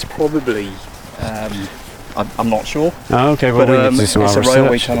it's probably. I'm not sure. Oh, okay. Well, we need to do some it's a research.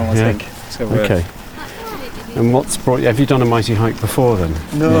 railway tunnel, I think. So, okay. And what's brought you? Have you done a mighty hike before then?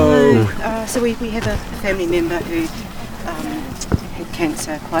 No. So we have a family member who had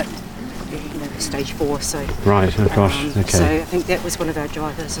cancer, quite stage 4. So right. Oh gosh. Okay. So I think that was one of our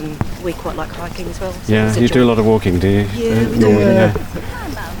drivers, and we quite like hiking as well. So yeah. You do a lot of walking, do you? Yeah. Yeah.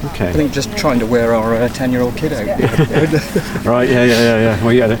 Okay. I think just trying to wear our 10-year-old kid out. Right. Yeah.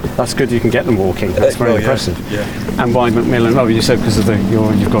 Well, yeah. That's good. You can get them walking. That's very impressive. Yeah. And Wye Macmillan. Oh, you said because of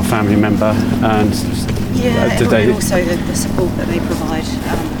you've got a family member and. And also the support that they provide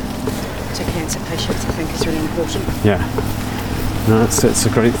to cancer patients, I think, is really important. Yeah, no, it's a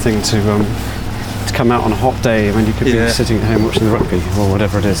great thing to come out on a hot day when you could be sitting at home watching the rugby or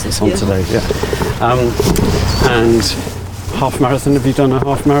whatever it is that's on today. Yeah, and half marathon. Have you done a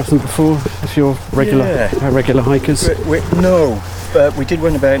half marathon before? If you're regular hikers? No, but we did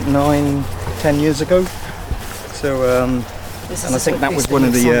one about 9-10 years ago. So. And I think that was one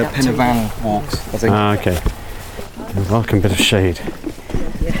of the Pennavan walks, I think. Ah, okay. A welcome bit of shade.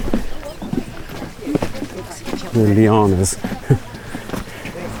 Yeah. The lianas.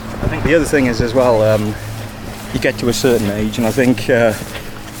 I think the other thing is as well, you get to a certain age, and I think there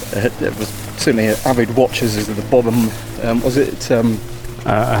was certainly avid watchers at the bottom. Was it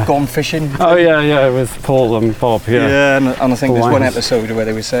Gone Fishing? Oh yeah, with Paul and Bob. Yeah, and I think there's one episode where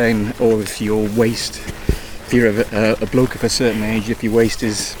they were saying, if your waist. If you're a bloke of a certain age, if your waist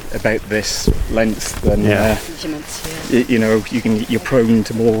is about this length, then you're prone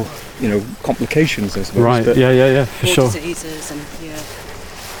to more complications, I suppose. Right. But yeah, for sure. Diseases and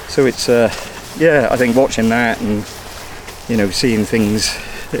So it's I think watching that and seeing things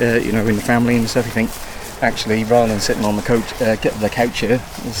in the family and stuff, you think actually rather than sitting on the couch here,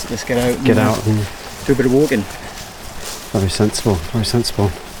 let's get out and do a bit of walking. Very sensible.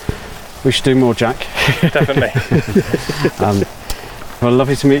 We should do more, Jack. Definitely. Well,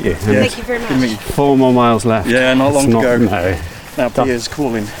 lovely to meet you. Thank you very much. 4 more miles left. Yeah, not long to go. No. Now beer's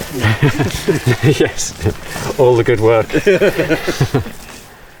cooling. Yes, all the good work.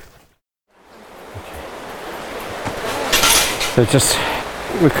 So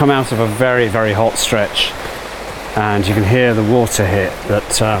we've come out of a very, very hot stretch, and you can hear the water hit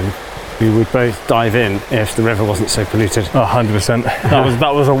that we would both dive in if the river wasn't so polluted. 100%.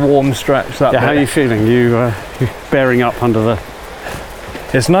 That was a warm stretch. How are you feeling? You bearing up under the...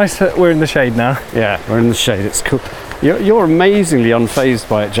 It's nice that we're in the shade now. Yeah, we're in the shade. It's cool. You're amazingly unfazed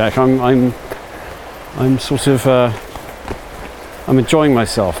by it, Jack. I'm sort of I'm enjoying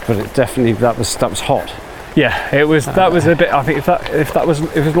myself, but it definitely that was hot. Yeah, it was. That was a bit. I think if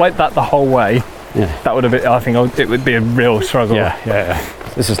it was like that the whole way, that would have been. I think it would be a real struggle. Yeah.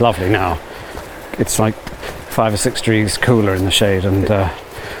 This is lovely now. It's like 5 or 6 degrees cooler in the shade, and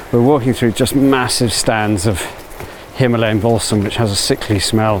we're walking through just massive stands of Himalayan balsam, which has a sickly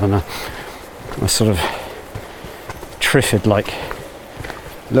smell and a sort of triffid-like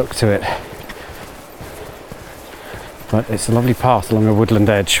look to it. But it's a lovely path along a woodland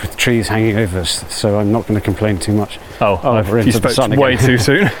edge with trees hanging over us, so I'm not going to complain too much. Oh, you spoke way too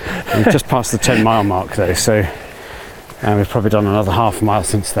soon. We've just passed the 10-mile mark though, so we've probably done another half mile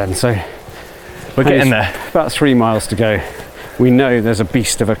since then. So we're getting there. About 3 miles to go. We know there's a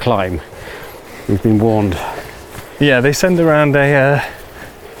beast of a climb. We've been warned. Yeah, they send around a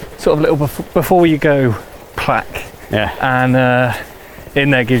sort of little before you go plaque. Yeah. And in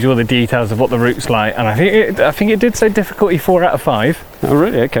there gives you all the details of what the route's like, and I think it did say difficulty 4 out of 5. Oh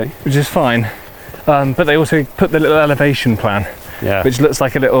really? Okay. Which is fine. But they also put the little elevation plan, which looks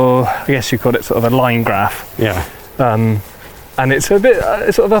like a little, I guess you call it sort of a line graph. Yeah. And it's a bit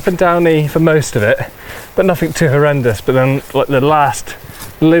sort of up and downy for most of it, but nothing too horrendous. But then like the last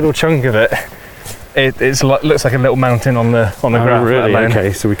little chunk of it, looks like a little mountain on the graph. Really?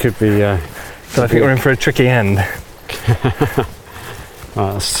 Okay, so we could be. So I think we're in for a tricky end.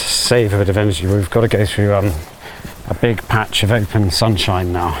 Well, let's save a bit of energy. We've got to go through a big patch of open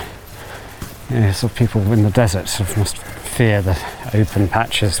sunshine now. Yeah, sort of people in the desert sort of must fear the open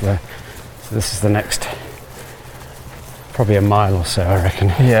patches so this is the next probably a mile or so, I reckon.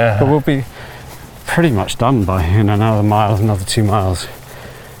 Yeah. But we'll be pretty much done by another mile, another 2 miles.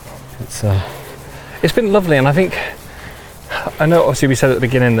 It's been lovely, and I know obviously we said at the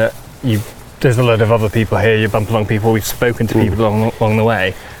beginning that there's a load of other people here, you bump along people, we've spoken to people along the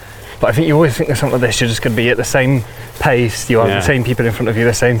way, but I think you always think there's something like this, you're just going to be at the same pace, you have the same people in front of you,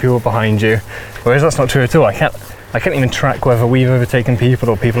 the same people behind you, whereas that's not true at all. I can't even track whether we've overtaken people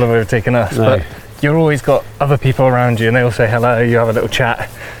or people have overtaken us, but you've always got other people around you and they all say hello, you have a little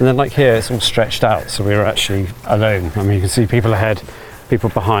chat. And then like here it's all stretched out, so we're actually alone. I mean, you can see people ahead, people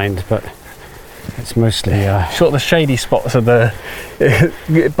behind, but it's mostly sort of the shady spots of the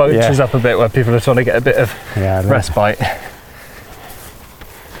bunches up a bit where people are trying to get a bit of respite.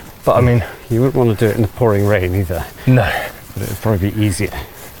 But I mean, you wouldn't want to do it in the pouring rain either. No, but it would probably be easier.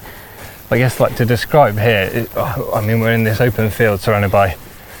 I guess like to describe here, I mean we're in this open field surrounded by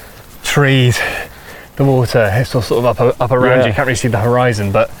trees. The water is all sort of up around you. You can't really see the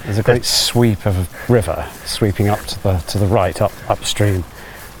horizon, but there's a great sweep of a river sweeping up to the right, upstream.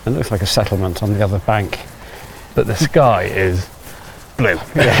 It looks like a settlement on the other bank. But the sky is blue.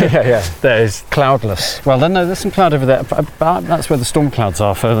 Yeah. There's cloudless. Well, then no, there's some cloud over there. But that's where the storm clouds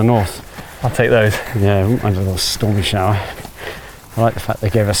are, further north. I'll take those. Yeah, I wouldn't mind a little stormy shower. I like the fact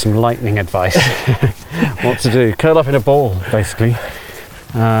they gave us some lightning advice. What to do. Curl up in a ball, basically.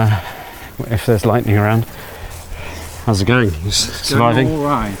 If there's lightning around. How's it going? You surviving? All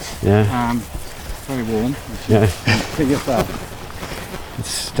right. Yeah. Very warm. Pretty up there.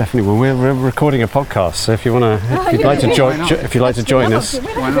 It's definitely. Well, we're recording a podcast, so if you want to, if you'd like to join us,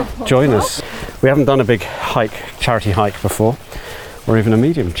 join us. We haven't done a big charity hike before, or even a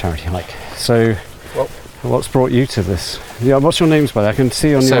medium charity hike. So, what's brought you to this? Yeah, what's your names by the way? I can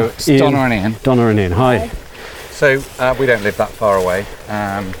see on your. So, Donna and Ian. Donna and Ian. Hi. So we don't live that far away.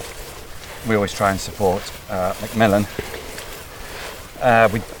 We always try and support Macmillan.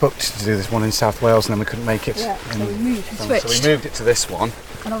 We booked to do this one in South Wales and then we couldn't make it. Yeah, so we moved. So we moved it to this one.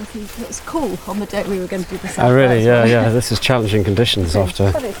 And obviously it was cool on the day we were going to do the South Wales. Oh really? Wales Yeah. This is challenging conditions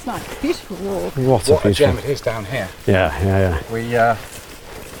after. But it's nice, beautiful walk. What a beautiful. Gem it is down here. Yeah. We're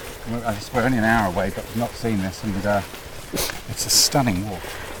only an hour away, but we've not seen this, and it's a stunning walk.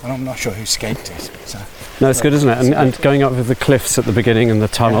 And I'm not sure who scaped it. But, no, it's good, isn't it? And going up with the cliffs at the beginning and the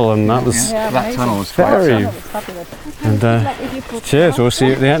tunnel, and that was that tunnel was very. And cheers. We'll see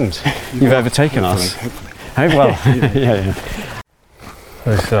you at the end. You've overtaken us. Oh well. Yeah.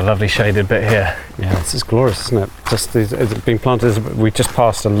 There's a lovely shaded bit here. Yeah, this is glorious, isn't it? Just it's been planted. We just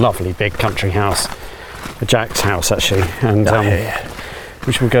passed a lovely big country house, Jack's house actually, and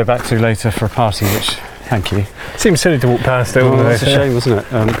which we'll go back to later for a party. Which. Thank you. Seems silly to walk past it. It's a shame, isn't it?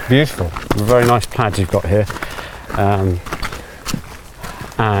 Beautiful. Very nice plaid you've got here.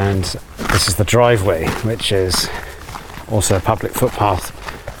 And this is the driveway, which is also a public footpath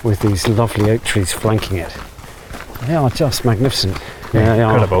with these lovely oak trees flanking it. They are just magnificent. Yeah, they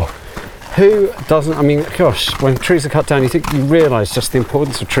incredible. Who doesn't? I mean, gosh, when trees are cut down, you realise just the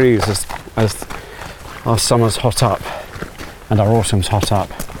importance of trees as our summers hot up and our autumns hot up.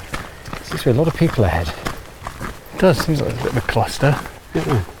 Seems to be a lot of people ahead. It does, seems like a bit of a cluster.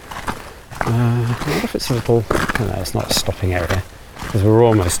 Yeah. I wonder if it's a little. No, it's not a stopping area because we're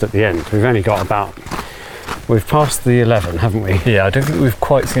almost at the end. We've passed the 11, haven't we? Yeah, I don't think we've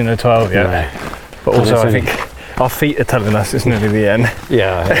quite seen the 12 yet. No. But also, I think our feet are telling us it's nearly the end.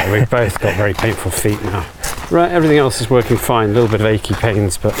 Yeah, we've both got very painful feet now. Right, everything else is working fine. A little bit of achy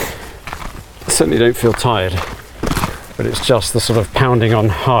pains, but I certainly don't feel tired. But it's just the sort of pounding on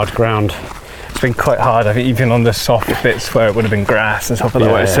hard ground. been quite hard. I think even on the soft bits where it would have been grass and stuff like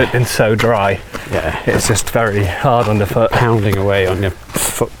that, where it's been so dry. Yeah. It's just very hard underfoot. Pounding away on your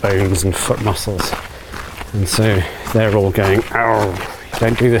foot bones and foot muscles. And so they're all going, ow,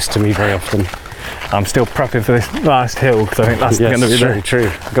 don't do this to me very often. I'm still prepping for this last hill because I think that's going to be very true.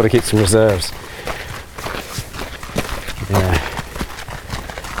 I've got to keep some reserves. Yeah.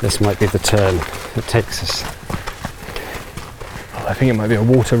 This might be the turn that takes us. I think it might be a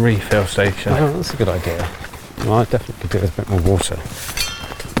water refill station. Oh, that's a good idea. Well, I definitely could do with a bit more water.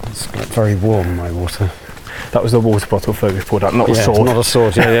 It's got very warm, my water. That was the water bottle Fergus pulled out, not a sword. Not a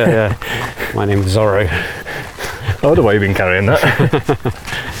sword, yeah. My name's Zorro. I wonder why you've been carrying that.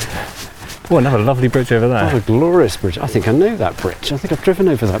 Oh, another lovely bridge over there. Oh, a glorious bridge. I think I know that bridge. I think I've driven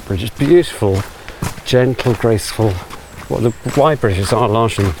over that bridge. It's beautiful, gentle, graceful. Well, the Wye bridges are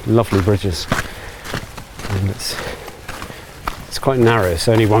largely lovely bridges. And it's quite narrow,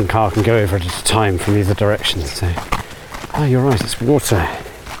 so only one car can go over it at a time from either direction. So, oh, you're right, it's water.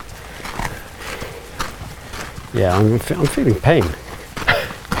 Yeah, I'm feeling pain.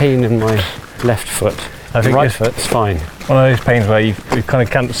 Pain in my left foot. I think right foot's fine. One of those pains where you kind of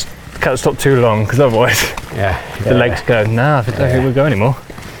can't stop too long, because otherwise the legs go, nah, I don't think we'll go anymore.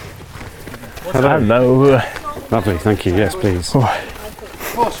 Hello. Lovely, thank you. Yes, please.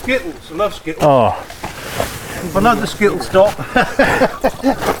 Oh, Skittles. I love Skittles. Oh. If another Skittle stop.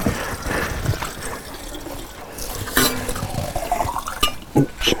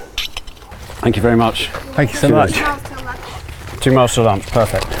 Thank you very much. Thank you so much. 2 miles to lunch,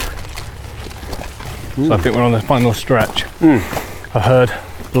 perfect. So I think we're on the final stretch. I've heard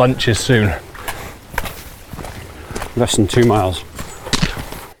lunch is soon. Less than 2 miles.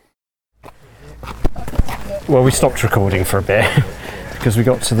 Well, we stopped recording for a bit because we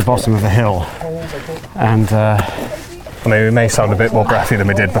got to the bottom of a hill, and I mean, we may sound a bit more breathy than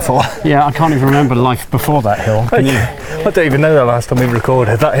we did before. Yeah, I can't even remember life before that hill. Can you? I don't even know the last time we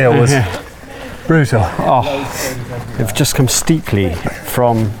recorded. That hill was brutal. Oh, we've just come steeply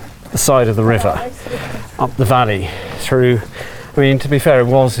from the side of the river up the valley through. I mean, to be fair, it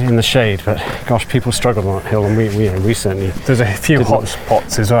was in the shade, but gosh, people struggled on that hill, and we certainly. There's a few hot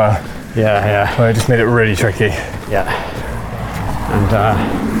spots as well. Yeah. Where it just made it really tricky. Yeah. And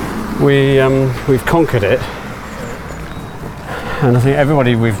we've conquered it. And I think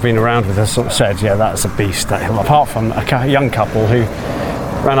everybody we've been around with has sort of said, yeah, that's a beast, that hill. Apart from a young couple who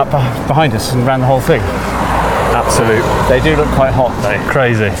ran up behind us and ran the whole thing. Absolute. They do look quite hot though.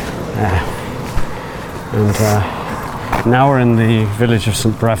 Crazy. Yeah. And now we're in the village of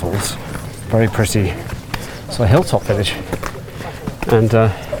St Brevels. Very pretty. It's a hilltop village. And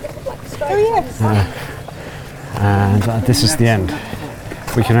this is the end.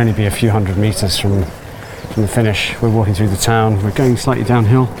 We can only be a few hundred metres from the finish. We're walking through the town. We're going slightly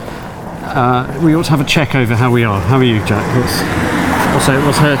downhill. We ought to have a check over how we are. How are you, Jack?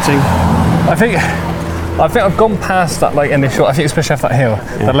 What's hurting? I think I've gone past that initial. I think especially off that hill,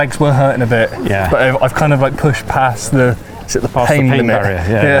 the legs were hurting a bit. Yeah. But I've kind of pushed past the pain limit. Barrier.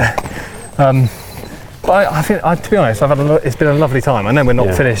 Yeah. But I think, to be honest, it's been a lovely time. I know we're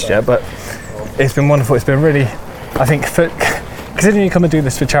not finished yet, but it's been wonderful. It's been really, I think, considering you come and do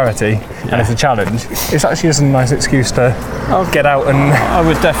this for charity and it's a challenge, it's actually just a nice excuse to get out and. I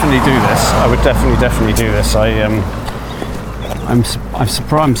would definitely do this. I would definitely do this. I'm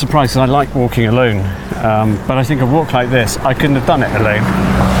surprised because I like walking alone, but I think a walk like this, I couldn't have done it alone.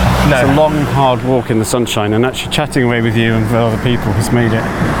 No. It's a long, hard walk in the sunshine, and actually chatting away with you and with other people has made it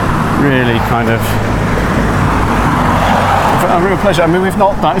really kind of a real pleasure. I mean, it's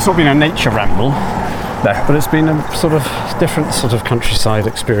not been a nature ramble, but it's been a sort of different sort of countryside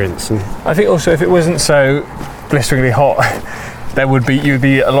experience. And I think also if it wasn't so blisteringly hot, you'd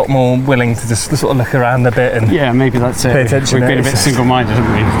be a lot more willing to just sort of look around a bit and maybe that's it. Pay attention. We've been a bit single-minded,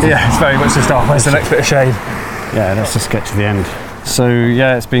 haven't we? Yeah, it's very much just where's the next bit of shade. Yeah, let's just get to the end. So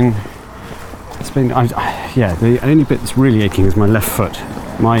yeah, it's been. The only bit that's really aching is my left foot,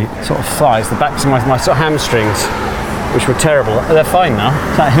 my sort of thighs, the backs of my sort of hamstrings, which were terrible. They're fine now.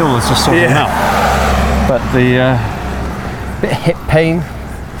 That hill has just sorted them out. But the bit of hip pain,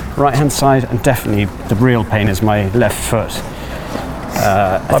 right hand side, and definitely the real pain is my left foot.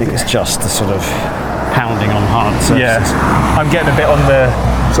 I think it's just the sort of pounding on hard surfaces. Yeah, I'm getting a bit on the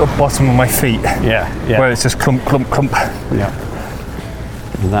sort of bottom of my feet. Yeah. Where it's just clump, clump, clump. Yeah.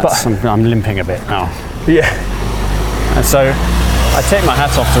 And I'm limping a bit now. Yeah. And so I take my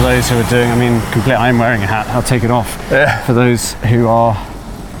hat off to those who are doing. I mean, I am wearing a hat. I'll take it off for those who are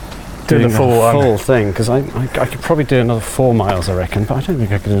doing the full thing. Because I could probably do another 4 miles, I reckon, but I don't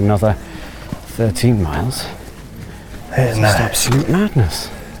think I could do another 13 miles. It's just absolute madness.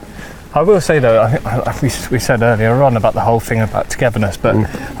 I will say though, I think we said earlier on about the whole thing about togetherness, but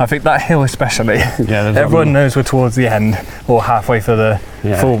I think that hill especially, everyone knows we're towards the end or halfway for the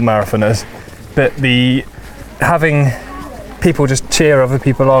full marathoners, but having people just cheer other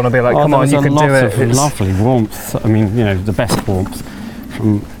people on and be like, come on, you can do it. It's lovely warmth. I mean, the best warmth.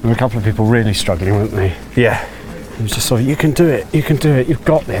 There were a couple of people really struggling, weren't they? Yeah. It was just sort of, you can do it, you've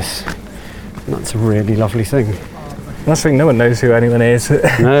got this. And that's a really lovely thing. That's the thing, no one knows who anyone is.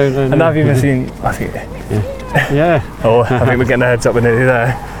 No. And I've even seen, I think... Yeah. Oh, I think we're getting the heads up, we're nearly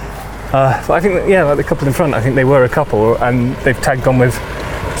there. But I think, like the couple in front, I think they were a couple, and they've tagged on with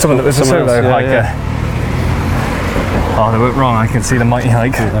someone that was a solo hiker. Yeah. Oh, they went wrong, I can see the mighty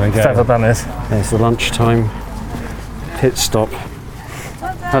hike. There we go. Feather banners. There's the lunchtime pit stop.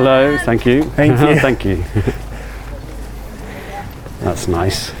 Hello, thank you. Thank you. Thank you. That's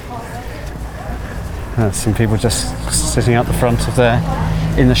nice. Some people just sitting out the front of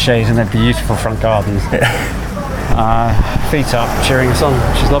in the shade in their beautiful front gardens. Feet up, cheering us on,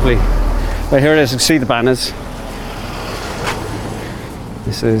 which is lovely. Well, here it is, you can see the banners.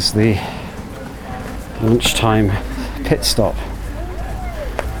 This is the lunchtime pit stop.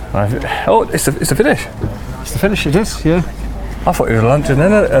 Oh, it's the finish. It's the finish, it is, yeah. I thought it was lunch and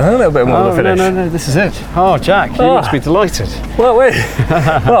then a little bit more of the finish. No, this is it. Oh, Jack, you must be delighted. Well, wait.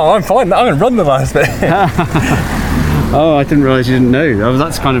 Well, I'm fine. I'm going to run the last bit. Oh, I didn't realise you didn't know. Oh,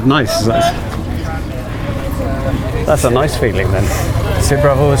 that's kind of nice. That's a nice feeling then. Sid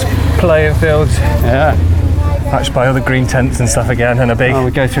Brothers playing fields. Yeah. Matched by all the green tents and stuff again, and a big we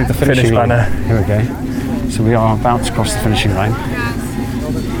go through the finishing line. Banner. Here we go. So we are about to cross the finishing line.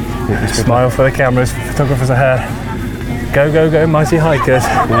 Smile for the cameras, photographers ahead. Go, go, go, mighty hikers.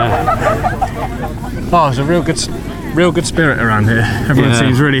 Yeah. Oh, there's a real good spirit around here. Everyone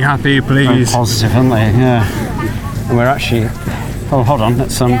seems really happy, pleased. Very positive, aren't they? Yeah. And we're actually... Oh, hold on,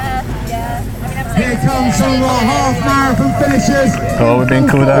 let's... Here comes some of our half-marathon finishers. Oh, we're being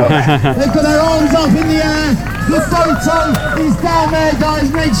called out. They've got their arms up in the air. The photo is down there, guys.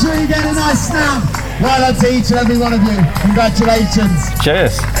 Make sure you get a nice snap. Well done to each and every one of you. Congratulations.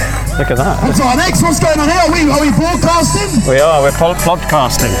 Cheers. Look at that. That's our next. What's going on here? Are we broadcasting? We are. We're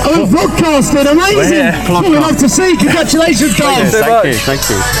podcasting. Oh, we're broadcasting. Amazing. We're here. That's what we love to see. Congratulations, guys. Thank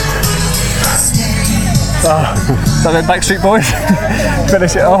you. Is that the Backstreet Boys?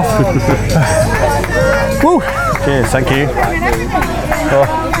 Finish it off. Woo. Cheers. Thank you.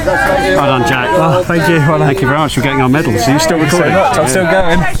 Well done, Jack. Oh, thank you. Well, thank you very much for getting our medals. Are you still recording? I'm still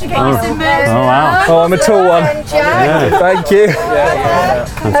going. Oh, wow. Oh, I'm a tall one. Yeah. Thank you.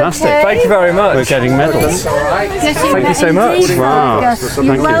 Fantastic. Okay. Thank you very much. We're getting medals. Thank you so much. Wow.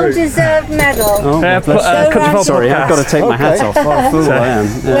 You well-deserved medal. Oh, sorry, I've got to take my hat off. What a fool I am.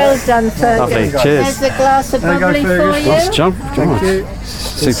 Yeah. Well done, Fergus. Lovely. Cheers. There's a glass of bubbly for you. Nice job. Thank you.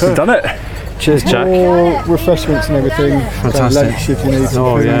 Super. Done it. Cheers, Jack. More refreshments and everything. Fantastic. Lunch if you need.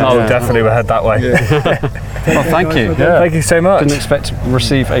 Oh, yeah. Oh, definitely. We're head that way. Well, thank you. Yeah. Thank you so much. Didn't expect to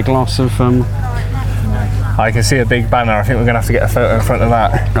receive a glass of... I can see a big banner. I think we're going to have to get a photo in front of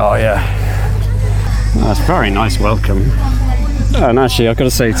that. Oh, yeah. That's a very nice welcome. And actually, I've got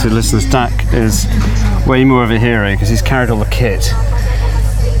to say to listeners, Dak is way more of a hero because he's carried all the kit.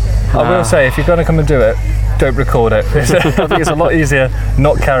 I will say, if you're going to come and do it, don't record it. I think it's a lot easier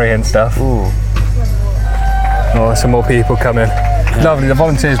not carrying stuff. Ooh. Oh, some more people coming. Yeah. Lovely, the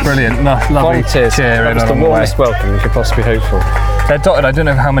volunteers brilliant. Lovely volunteers. Cheering. That was the warmest welcome you could possibly hope for. They're dotted, I don't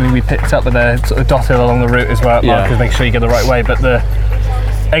know how many we picked up, but they're sort of dotted along the route as well, because make sure you go the right way, but they're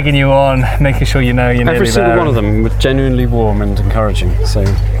egging you on, making sure you know you're nearly there. Every single one of them were genuinely warm and encouraging. So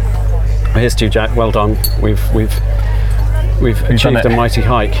here's to you, Jack. Well done. We've achieved a mighty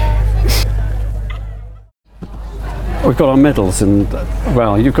hike. We've got our medals, and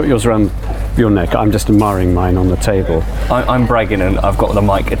well, you've got yours around your neck. I'm just admiring mine on the table. I'm bragging, and I've got the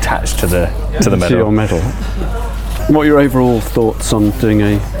mic attached to the medal. To your medal. What are your overall thoughts on doing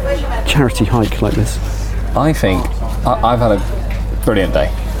a charity hike like this? I think I've had a brilliant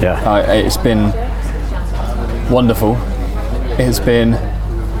day. Yeah. It's been wonderful. It's been,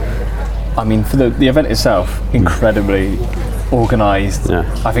 I mean, for the event itself, incredibly organised. Yeah.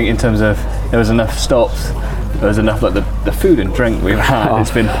 I think in terms of there was enough stops. There was enough, like the food and drink we've had.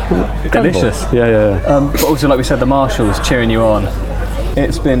 It's been delicious. Yeah. But also, like we said, the marshals cheering you on.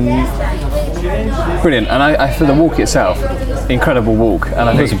 It's been brilliant, and I for the walk itself, incredible walk. And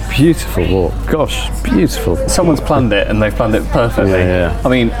I think it's a beautiful walk. Gosh, beautiful. Someone's planned it, and they've planned it perfectly. Yeah. I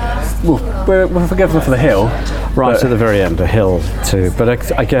mean, we're forgiven for the hill, right at the very end, a hill too. But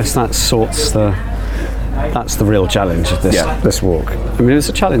I guess that sorts the that's the real challenge of this walk. I mean, it's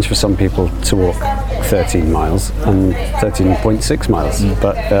a challenge for some people to walk 13 miles and 13.6 miles,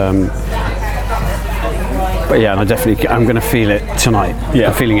 but yeah, and I'm going to feel it tonight. Yeah.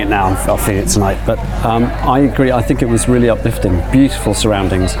 I'm feeling it now. I'll feel it tonight. But I agree. I think it was really uplifting. Beautiful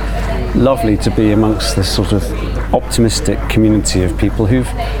surroundings. Lovely to be amongst this sort of optimistic community of people who've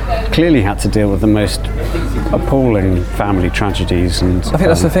clearly had to deal with the most appalling family tragedies. And I think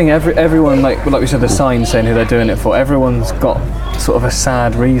that's the thing. Everyone, like we said, the sign saying who they're doing it for. Everyone's got sort of a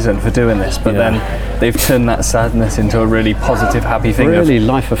sad reason for doing this, but then they've turned that sadness into a really positive, happy thing. Really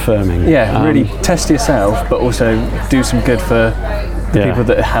life affirming. Yeah, really test yourself, but also do some good for the people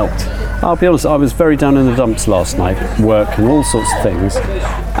that helped. I'll be honest, I was very down in the dumps last night, work and all sorts of things,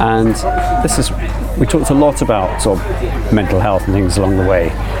 and we talked a lot about sort of mental health and things along the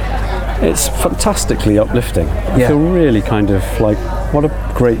way. It's fantastically uplifting. I feel really kind of like, what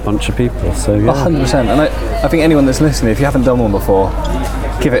a great bunch of people. So 100%. And I think anyone that's listening, if you haven't done one before,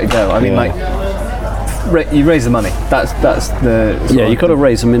 give it a go. I mean, you raise the money. That's the you've got to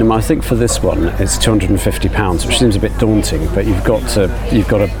raise a minimum. I think for this one it's £250, which seems a bit daunting, but you've got to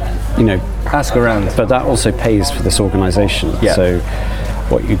ask around. But that also pays for this organisation. Yeah. So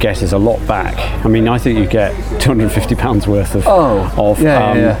what you get is a lot back. I mean, I think you get £250 worth of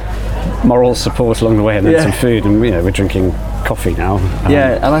moral support along the way, and then some food, and we're drinking coffee now.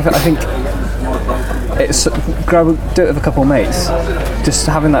 And I think it's do it with a couple of mates. Just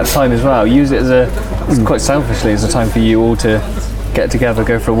having that time as well. Use it as quite selfishly as a time for you all to get together,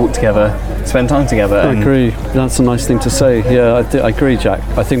 go for a walk together, spend time together. I agree. That's a nice thing to say. Yeah, I agree, Jack.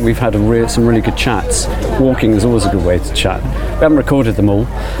 I think we've had some really good chats. Walking is always a good way to chat. We haven't recorded them all.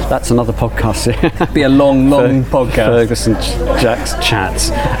 That's another podcast. Be a long podcast. Fergus and Jack's chats.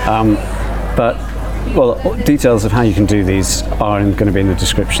 But details of how you can do these are going to be in the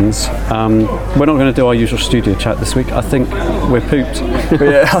descriptions. We're not going to do our usual studio chat this week. I think we're pooped.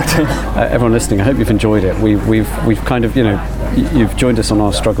 Everyone listening, I hope you've enjoyed it. We've kind of, you've joined us on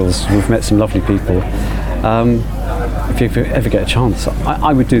our struggles. We've met some lovely people. If you ever get a chance,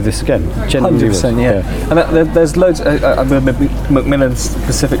 I would do this again. 100%, yeah. And there's loads. Macmillan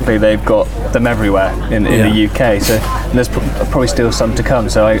specifically, they've got them everywhere in the UK. So there's probably still some to come.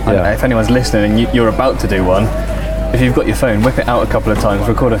 So if anyone's listening and you're about to do one, if you've got your phone, whip it out a couple of times,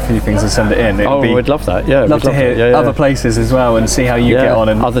 record a few things and send it in. We'd love that. Yeah, love to hear other places as well and see how you get on,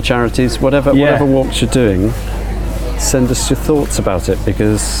 and other charities, whatever walks you're doing. Send us your thoughts about it,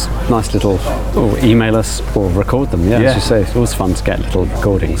 because nice little, or email us or record them. As you say, it's always fun to get little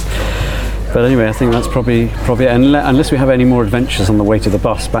recordings. But anyway, I think that's probably unless we have any more adventures on the way to the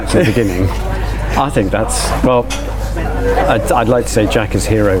bus back to the beginning. I think that's I'd like to say Jack is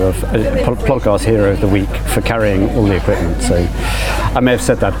Plodgar's hero of the week for carrying all the equipment. So I may have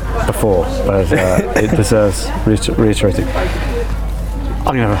said that before, but it deserves reiterating.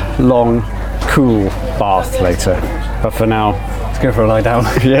 I'm going to have a long, cool bath later. But for now, let's go for a lie down.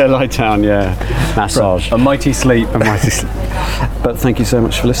 Lie down, massage. A mighty sleep. But thank you so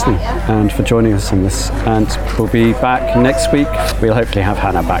much for listening and for joining us on this. And we'll be back next week. We'll hopefully have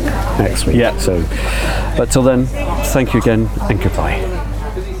Hannah back next week. Yeah. But till then, thank you again and goodbye.